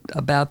wrote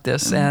about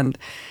this and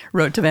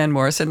wrote to Van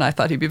Morrison. I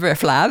thought he'd be very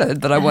flattered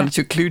that I wanted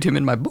to include him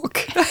in my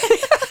book.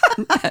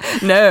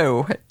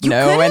 No,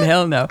 and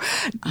hell no.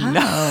 Oh.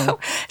 No.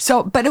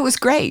 So, but it was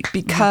great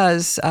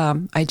because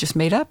I just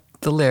made up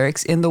the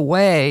lyrics in the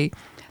way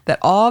that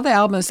all the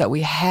albums that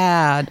we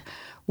had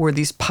were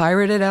these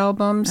pirated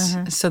albums.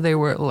 So they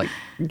were like,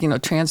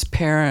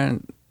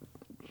 transparent,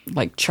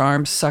 like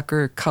charm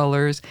sucker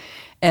colors.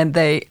 And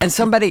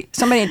somebody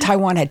in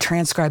Taiwan had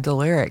transcribed the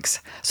lyrics.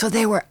 So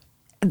they were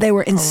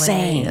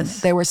insane.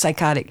 Hilarious. They were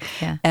psychotic.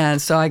 Yeah.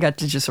 And so I got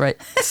to just write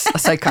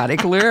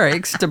psychotic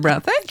lyrics to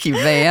Brown. Thank you,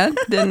 Van.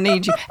 Didn't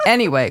need you.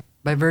 Anyway,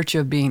 by virtue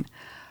of being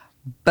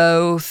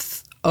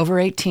both over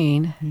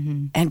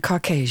 18 and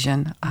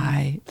Caucasian,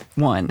 I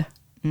won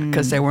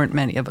because there weren't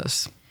many of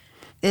us.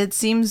 It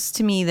seems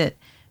to me that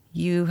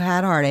you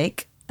had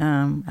heartache,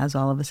 as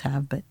all of us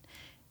have, but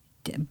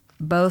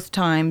both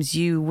times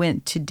you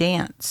went to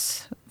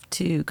dance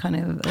to kind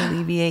of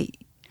alleviate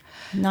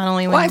not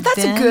only when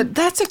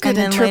that's a good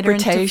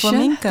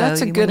interpretation. That's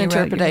a good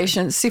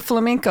interpretation. See,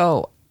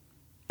 flamenco,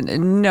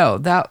 no,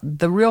 that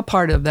the real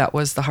part of that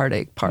was the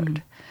heartache part.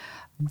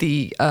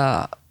 The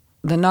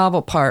the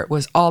novel part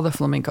was all the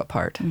flamenco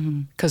part,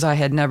 because I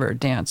had never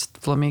danced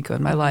flamenco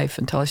in my life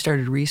until I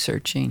started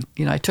researching.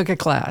 I took a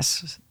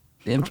class.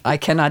 I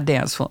cannot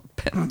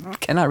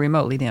cannot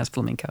remotely dance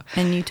flamenco.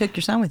 And you took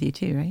your son with you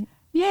too, right?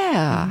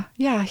 Yeah.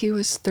 Yeah, he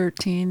was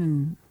 13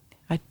 and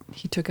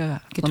he took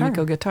a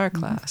flamenco guitar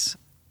class.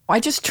 I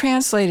just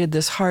translated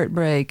this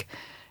heartbreak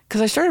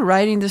because I started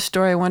writing this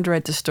story. I wanted to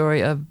write the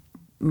story of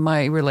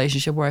my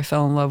relationship where I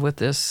fell in love with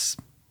this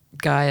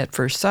guy at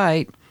first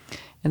sight.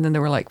 And then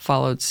there were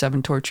followed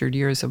 7 tortured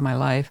years of my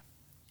life.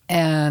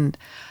 And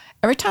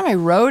every time I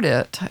wrote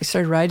it, I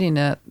started writing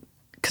it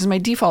because my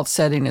default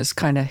setting is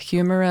kind of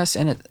humorous,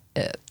 and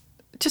it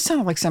just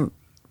sounded like some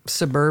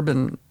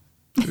suburban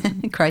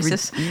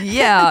crisis.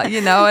 Yeah,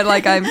 and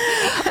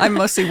I'm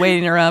mostly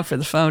waiting around for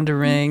the phone to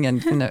ring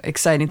and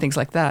exciting things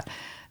like that.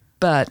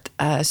 But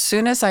as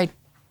soon as I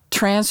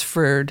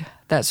transferred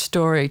that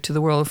story to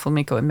the world of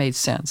flamenco, it made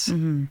sense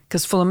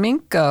because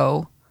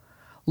flamenco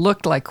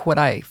looked like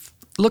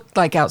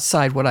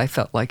outside what I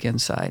felt like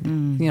inside.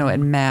 It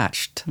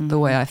matched the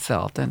way I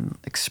felt and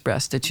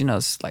expressed it.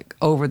 It's like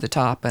over the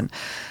top and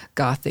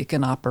gothic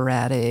and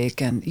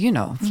operatic, and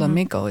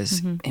flamenco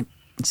is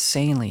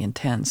insanely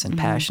intense and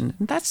passionate.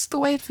 And that's the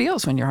way it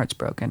feels when your heart's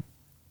broken.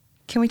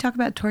 Can we talk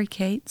about Tori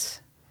Cates?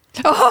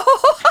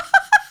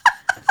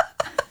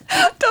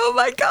 Oh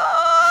my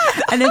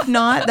God! And if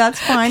not, that's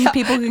fine.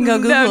 People can go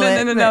Google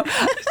it. No.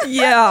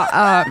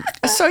 Yeah.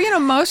 So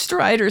most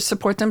writers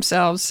support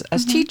themselves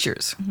as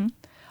teachers.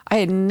 I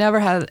had never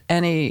had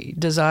any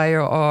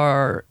desire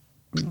or,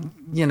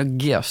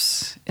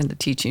 gifts in the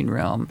teaching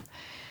realm.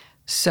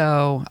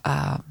 So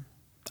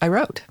I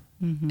wrote.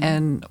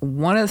 And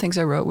one of the things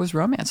I wrote was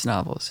romance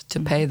novels to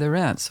pay the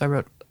rent. So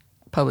I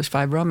published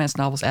 5 romance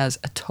novels as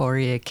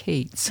Tori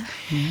Cates.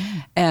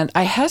 And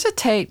I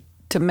hesitate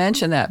to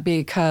mention that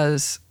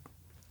because,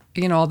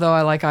 although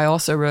I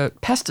also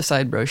wrote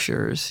pesticide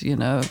brochures,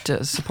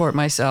 to support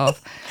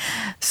myself.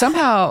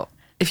 Somehow,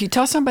 if you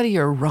tell somebody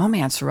you're a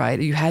romance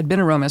writer, you had been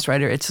a romance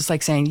writer, it's just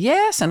like saying,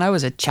 yes, and I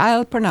was a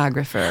child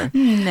pornographer.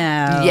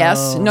 No.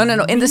 Yes. No.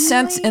 In the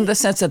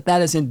sense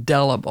that is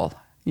indelible.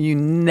 You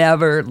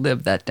never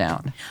live that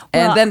down.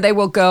 And then they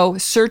will go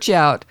search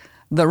out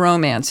the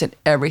romance in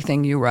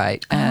everything you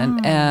write.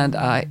 And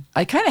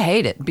I kind of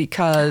hate it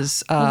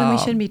because... then we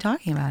shouldn't be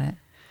talking about it.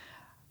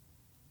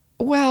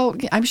 Well,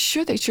 I'm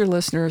sure that your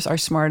listeners are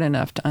smart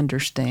enough to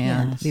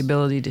understand the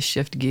ability to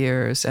shift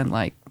gears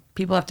and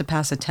people have to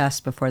pass a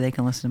test before they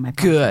can listen to my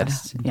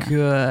podcast.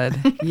 Good.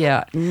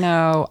 Yeah.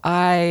 No,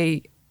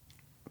 I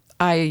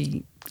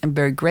am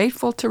very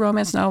grateful to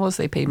romance novels.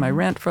 They paid my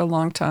rent for a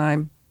long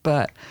time,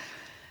 but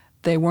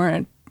they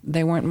weren't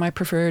my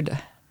preferred,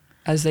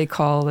 as they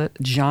call it,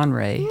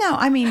 genre. No,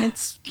 I mean,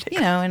 it's,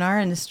 in our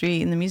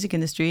industry, in the music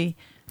industry,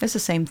 it's the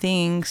same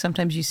thing.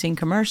 Sometimes you sing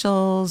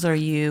commercials or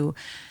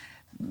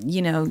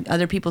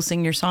other people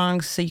sing your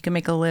songs so you can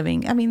make a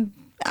living. I mean,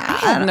 I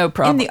have no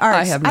problem. In the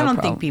arts, I don't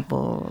think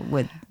people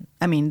would.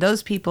 I mean,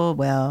 those people,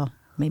 well,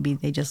 maybe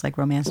they just like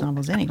romance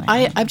novels anyway.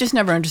 I've just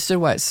never understood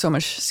why it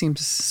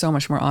seems so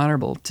much more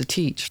honorable to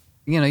teach.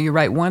 You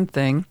write one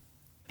thing.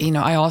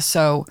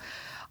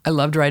 I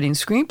loved writing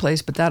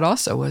screenplays, but that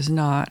also was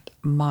not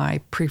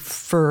my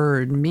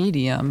preferred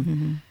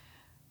medium.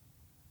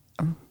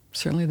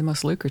 Certainly the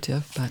most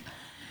lucrative, but...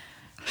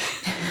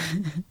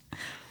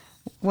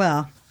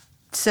 Well,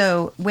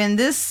 so when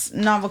this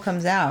novel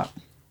comes out,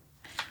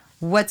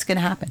 what's going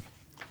to happen?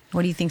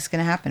 What do you think is going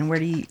to happen? Where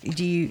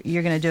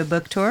you're going to do a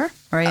book tour?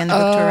 Or are you on the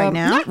book tour right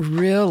now? Not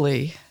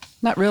really.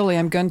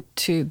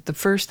 The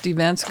first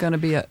event's going to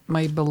be at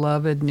my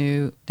beloved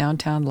new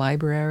downtown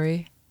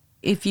library.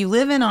 If you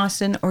live in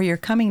Austin or you're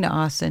coming to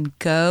Austin,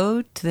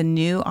 go to the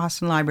new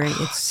Austin Library.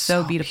 It's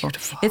so beautiful.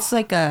 It's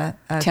like a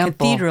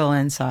cathedral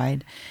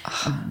inside.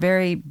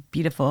 Very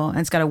beautiful. And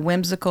it's got a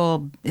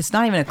whimsical, it's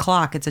not even a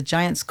clock. It's a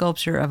giant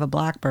sculpture of a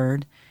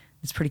blackbird.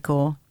 It's pretty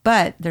cool.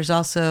 But there's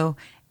also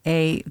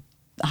a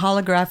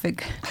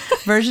holographic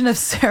version of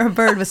Sarah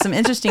Bird with some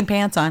interesting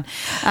pants on.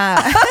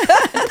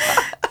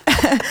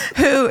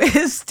 Who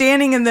is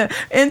standing in the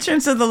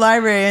entrance of the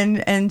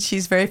library, and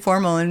she's very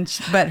formal,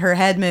 but her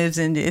head moves,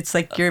 and it's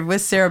like you're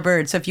with Sarah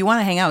Bird. So if you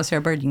want to hang out with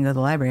Sarah Bird, you can go to the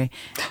library.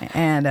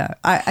 And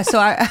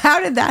how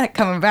did that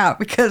come about?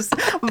 Because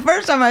the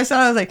first time I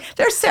saw it, I was like,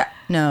 "There's Sarah."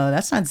 No,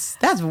 that's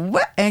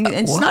what, and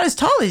it's not as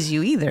tall as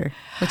you either,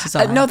 which is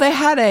odd. No, they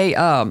had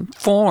a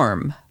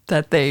form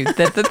that they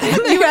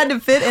you had to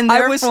fit in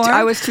their form.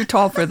 I was too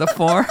tall for the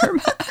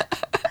form.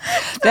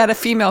 They had a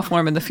female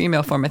form, and the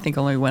female form, I think,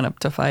 only went up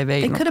to 5'8".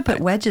 They could have put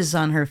wedges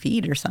on her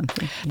feet or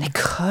something. They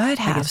could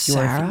have,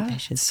 Sarah.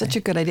 It's such a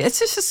good idea. It's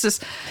just this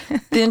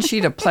thin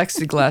sheet of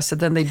plexiglass that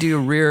then they do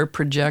a rear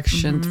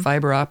projection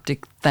fiber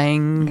optic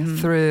thing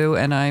through,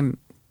 and I'm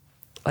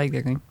like,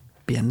 they're going,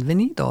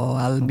 bienvenido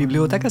al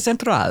Biblioteca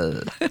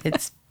Central.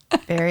 It's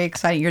very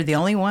exciting. You're the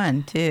only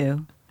one,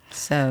 too.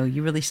 So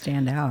you really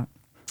stand out.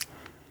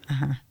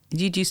 Did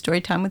you do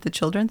story time with the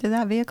children through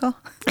that vehicle?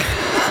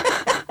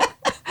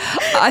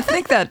 I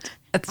think that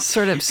It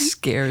sort of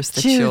scares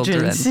the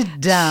children.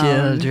 Sit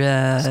down.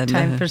 Children. It's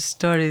time for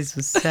stories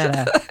with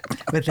Sarah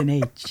with an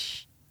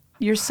H.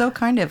 You're so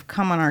kind of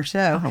come on our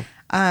show.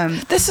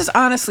 This is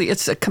honestly,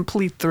 it's a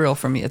complete thrill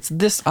for me. It's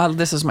this.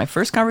 This is my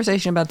first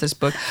conversation about this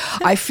book.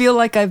 I feel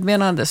like I've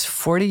been on this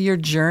 40-year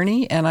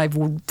journey, and I've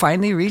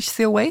finally reached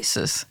the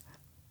oasis.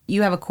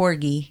 You have a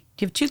corgi.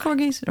 Do you have 2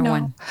 corgis or No,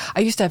 1?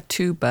 I used to have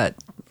 2, but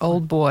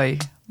old boy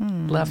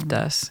left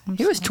us.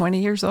 He was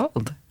 20 years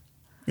old.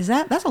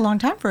 That's a long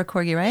time for a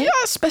corgi, right? Yeah,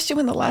 especially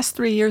when the last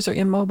 3 years are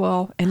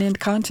immobile and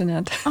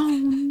incontinent. Oh,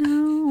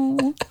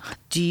 no.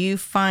 Do you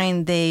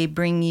find they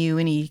bring you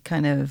any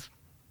kind of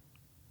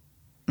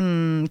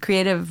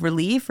creative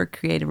relief or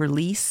creative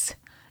release?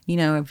 You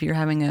know, if you're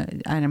having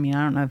I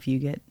don't know if you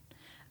get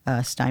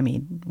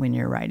stymied when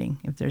you're writing,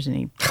 if there's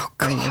any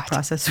part of your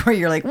process where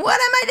you're like, what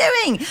am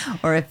I doing?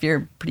 Or if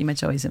you're pretty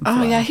much always in flow.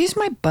 Oh, yeah, he's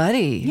my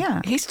buddy.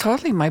 Yeah. He's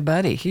totally my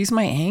buddy. He's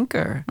my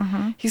anchor.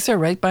 Mm-hmm. He's there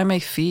right by my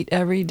feet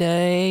every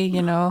day,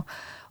 you know,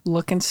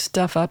 looking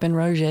stuff up in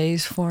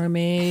Roget's for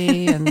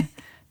me and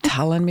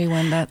telling me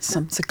when that's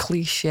a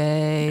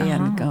cliche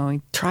and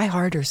going, try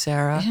harder,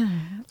 Sarah. Yeah.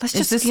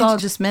 Is this all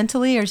just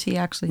mentally, or is he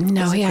actually?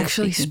 No, he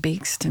actually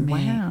speaks to me.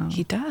 Wow.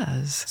 He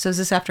does. So is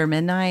this after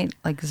midnight?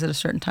 Like, is it a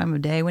certain time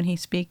of day when he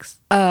speaks?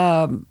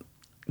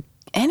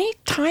 Any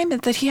time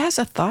that he has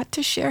a thought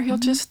to share, he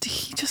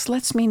just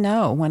lets me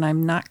know when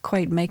I'm not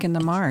quite making the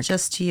mark.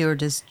 Just to you, or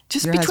just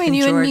between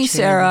you and me,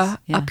 Sarah,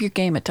 up your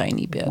game a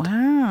tiny bit.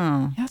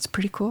 Wow. Yeah, it's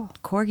pretty cool.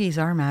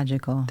 Corgis are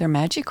magical. They're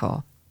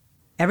magical.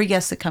 Every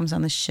guest that comes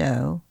on the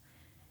show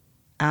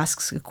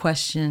asks a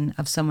question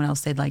of someone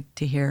else they'd like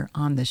to hear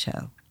on the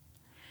show.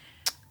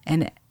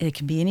 And it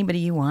can be anybody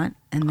you want,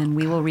 and then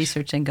we will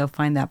research and go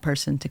find that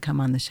person to come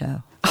on the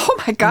show. Oh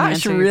my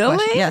gosh,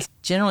 really? Yes.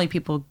 Generally,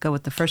 people go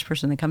with the first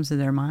person that comes to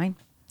their mind.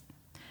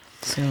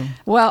 So,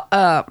 well,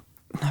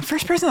 the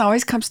first person that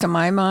always comes to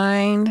my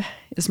mind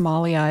is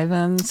Molly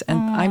Ivins, and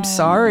I'm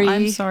sorry.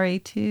 I'm sorry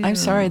too. I'm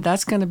sorry.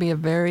 That's going to be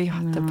very,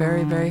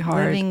 very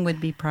hard. Living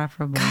would be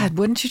preferable. God,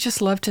 wouldn't you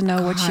just love to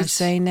know what she'd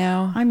say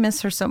now? I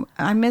miss her so.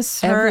 I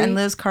miss her and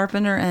Liz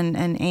Carpenter and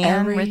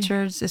Ann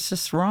Richards. It's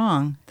just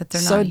wrong that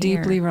they're not so here.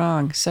 deeply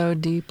wrong. So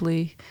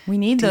deeply. We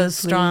need those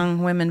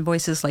strong women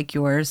voices like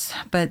yours,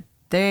 but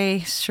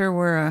they sure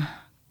were a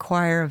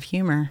choir of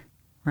humor,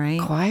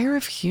 right? Choir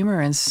of humor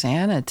and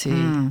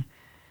sanity.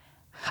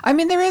 I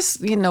mean, there is,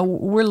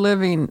 we're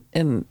living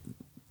in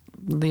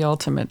the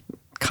ultimate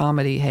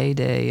comedy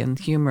heyday and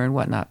humor and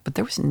whatnot, but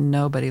there was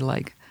nobody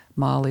like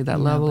Molly, that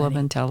level of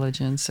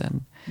intelligence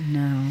and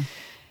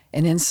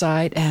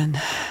insight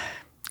and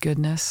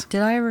goodness.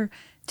 Did I ever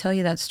tell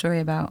you that story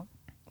about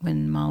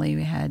when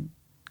Molly had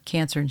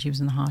cancer and she was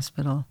in the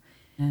hospital,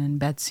 and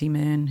Betsy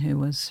Moon, who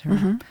was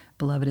her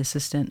beloved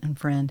assistant and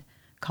friend,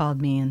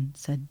 called me and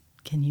said,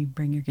 can you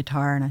bring your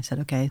guitar? And I said,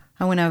 okay.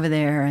 I went over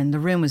there, and the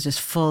room was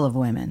just full of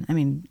women. I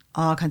mean,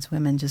 all kinds of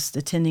women just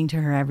attending to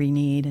her every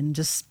need and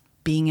just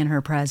being in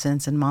her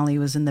presence. And Molly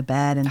was in the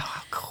bed and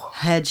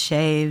head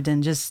shaved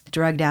and just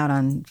drugged out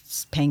on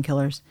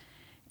painkillers.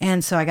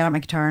 And so I got out my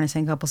guitar and I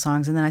sang a couple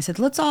songs. And then I said,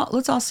 let's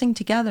all sing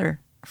together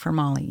for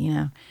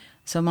Molly,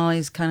 So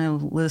Molly's kind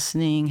of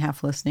listening,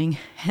 half listening.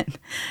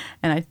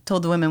 And I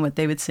told the women what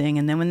they would sing.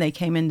 And then when they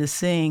came in to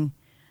sing,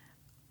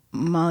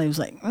 Molly was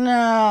like,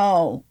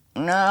 no.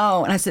 And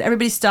I said,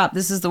 everybody stop.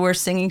 This is the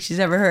worst singing she's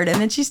ever heard.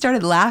 And then she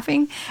started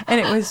laughing. And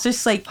it was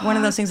just like one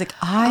of those things, like,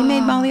 I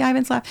made Molly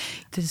Ivins laugh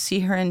to see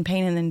her in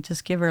pain and then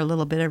just give her a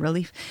little bit of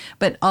relief.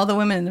 But all the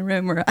women in the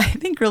room were, I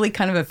think, really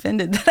kind of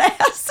offended that I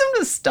asked them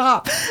to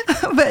stop.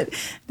 But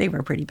they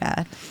were pretty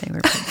bad.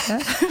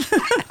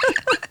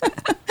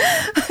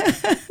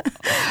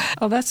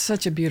 Oh, that's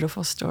such a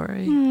beautiful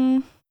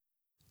story.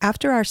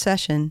 After our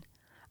session,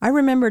 I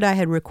remembered I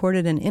had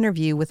recorded an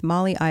interview with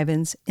Molly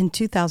Ivins in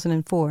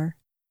 2004.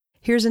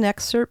 Here's an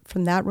excerpt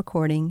from that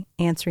recording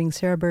answering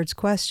Sarah Bird's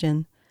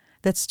question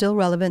that's still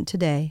relevant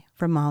today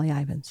from Molly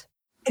Ivins.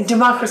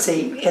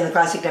 Democracy, in the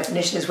classic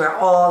definition, is where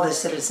all the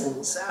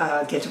citizens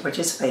get to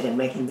participate in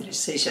making the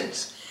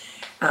decisions.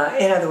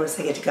 In other words,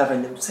 they get to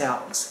govern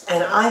themselves.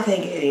 And I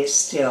think it is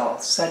still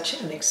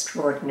such an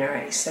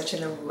extraordinary, such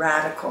a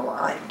radical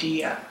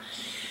idea.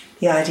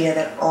 The idea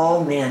that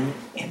all men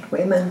and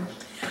women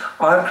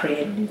are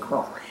created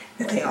equal,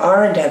 that they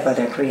are endowed by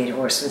their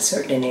creators with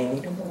certain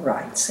inalienable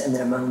rights, and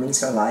that among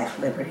these are life,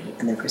 liberty,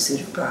 and the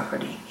pursuit of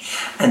property,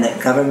 and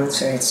that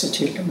governments are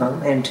instituted among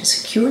men to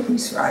secure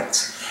these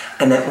rights,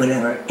 and that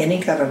whenever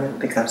any government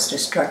becomes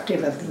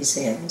destructive of these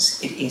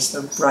ends, it is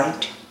the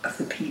right of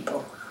the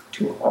people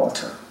to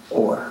alter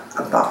or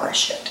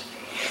abolish it.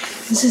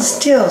 This is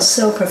still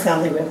so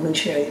profoundly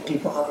revolutionary that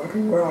people all over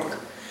the world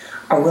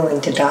are willing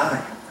to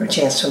die for a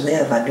chance to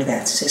live under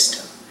that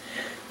system.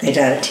 They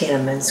died at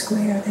Tiananmen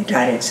Square, they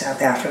died in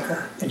South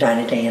Africa, they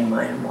died today in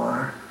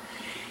Myanmar.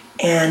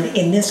 And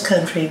in this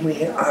country,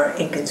 we are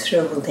in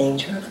considerable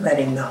danger of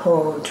letting the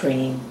whole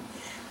dream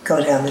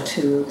go down the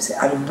tubes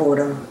out of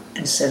boredom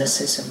and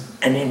cynicism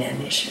and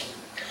inanition.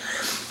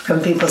 From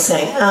people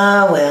saying,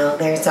 well,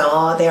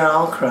 they're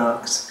all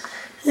crooks.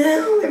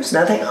 Well, there's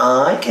nothing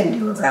I can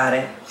do about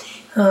it.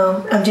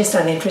 I'm just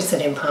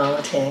uninterested in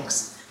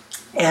politics.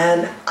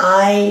 And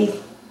I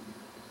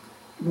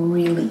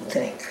really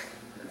think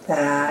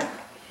that,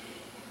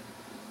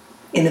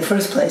 in the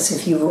first place,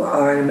 if you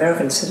are an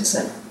American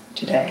citizen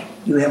today,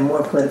 you have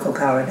more political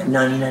power than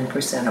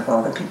 99% of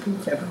all the people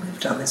who've ever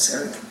lived on this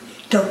earth.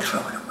 Don't throw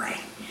it away.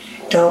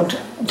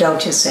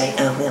 Don't just say,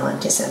 oh, well,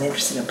 I'm just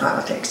uninterested in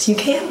politics. You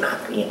can't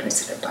not be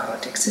interested in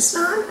politics. It's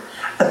not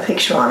a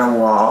picture on a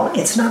wall.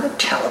 It's not a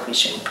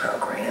television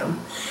program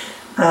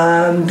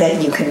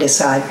that you can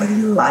decide whether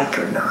you like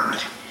or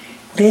not.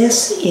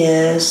 This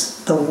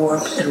is the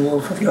warp and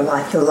woof of your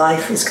life. Your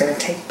life is going to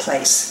take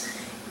place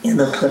in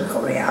the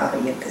political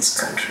reality of this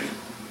country.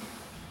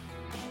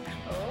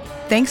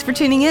 Thanks for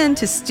tuning in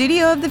to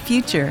Studio of the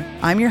Future.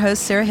 I'm your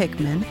host, Sarah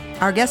Hickman.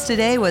 Our guest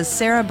today was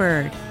Sarah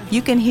Bird.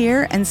 You can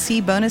hear and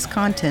see bonus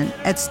content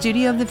at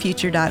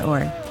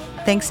studioofthefuture.org.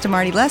 Thanks to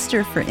Marty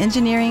Lester for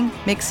engineering,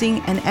 mixing,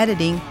 and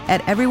editing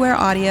at Everywhere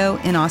Audio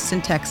in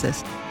Austin,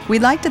 Texas.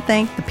 We'd like to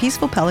thank the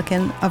Peaceful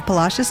Pelican of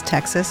Palacios,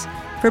 Texas,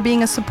 for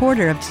being a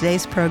supporter of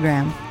today's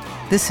program.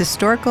 This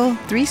historical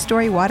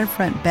 3-story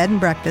waterfront bed and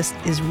breakfast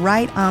is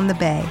right on the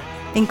bay,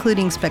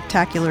 including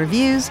spectacular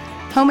views,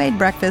 homemade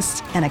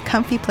breakfasts, and a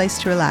comfy place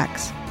to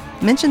relax.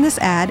 Mention this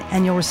ad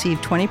and you'll receive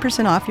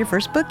 20% off your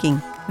first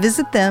booking.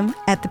 Visit them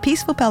at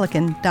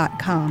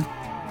thepeacefulpelican.com.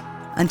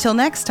 Until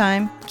next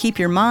time, keep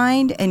your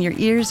mind and your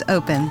ears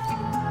open.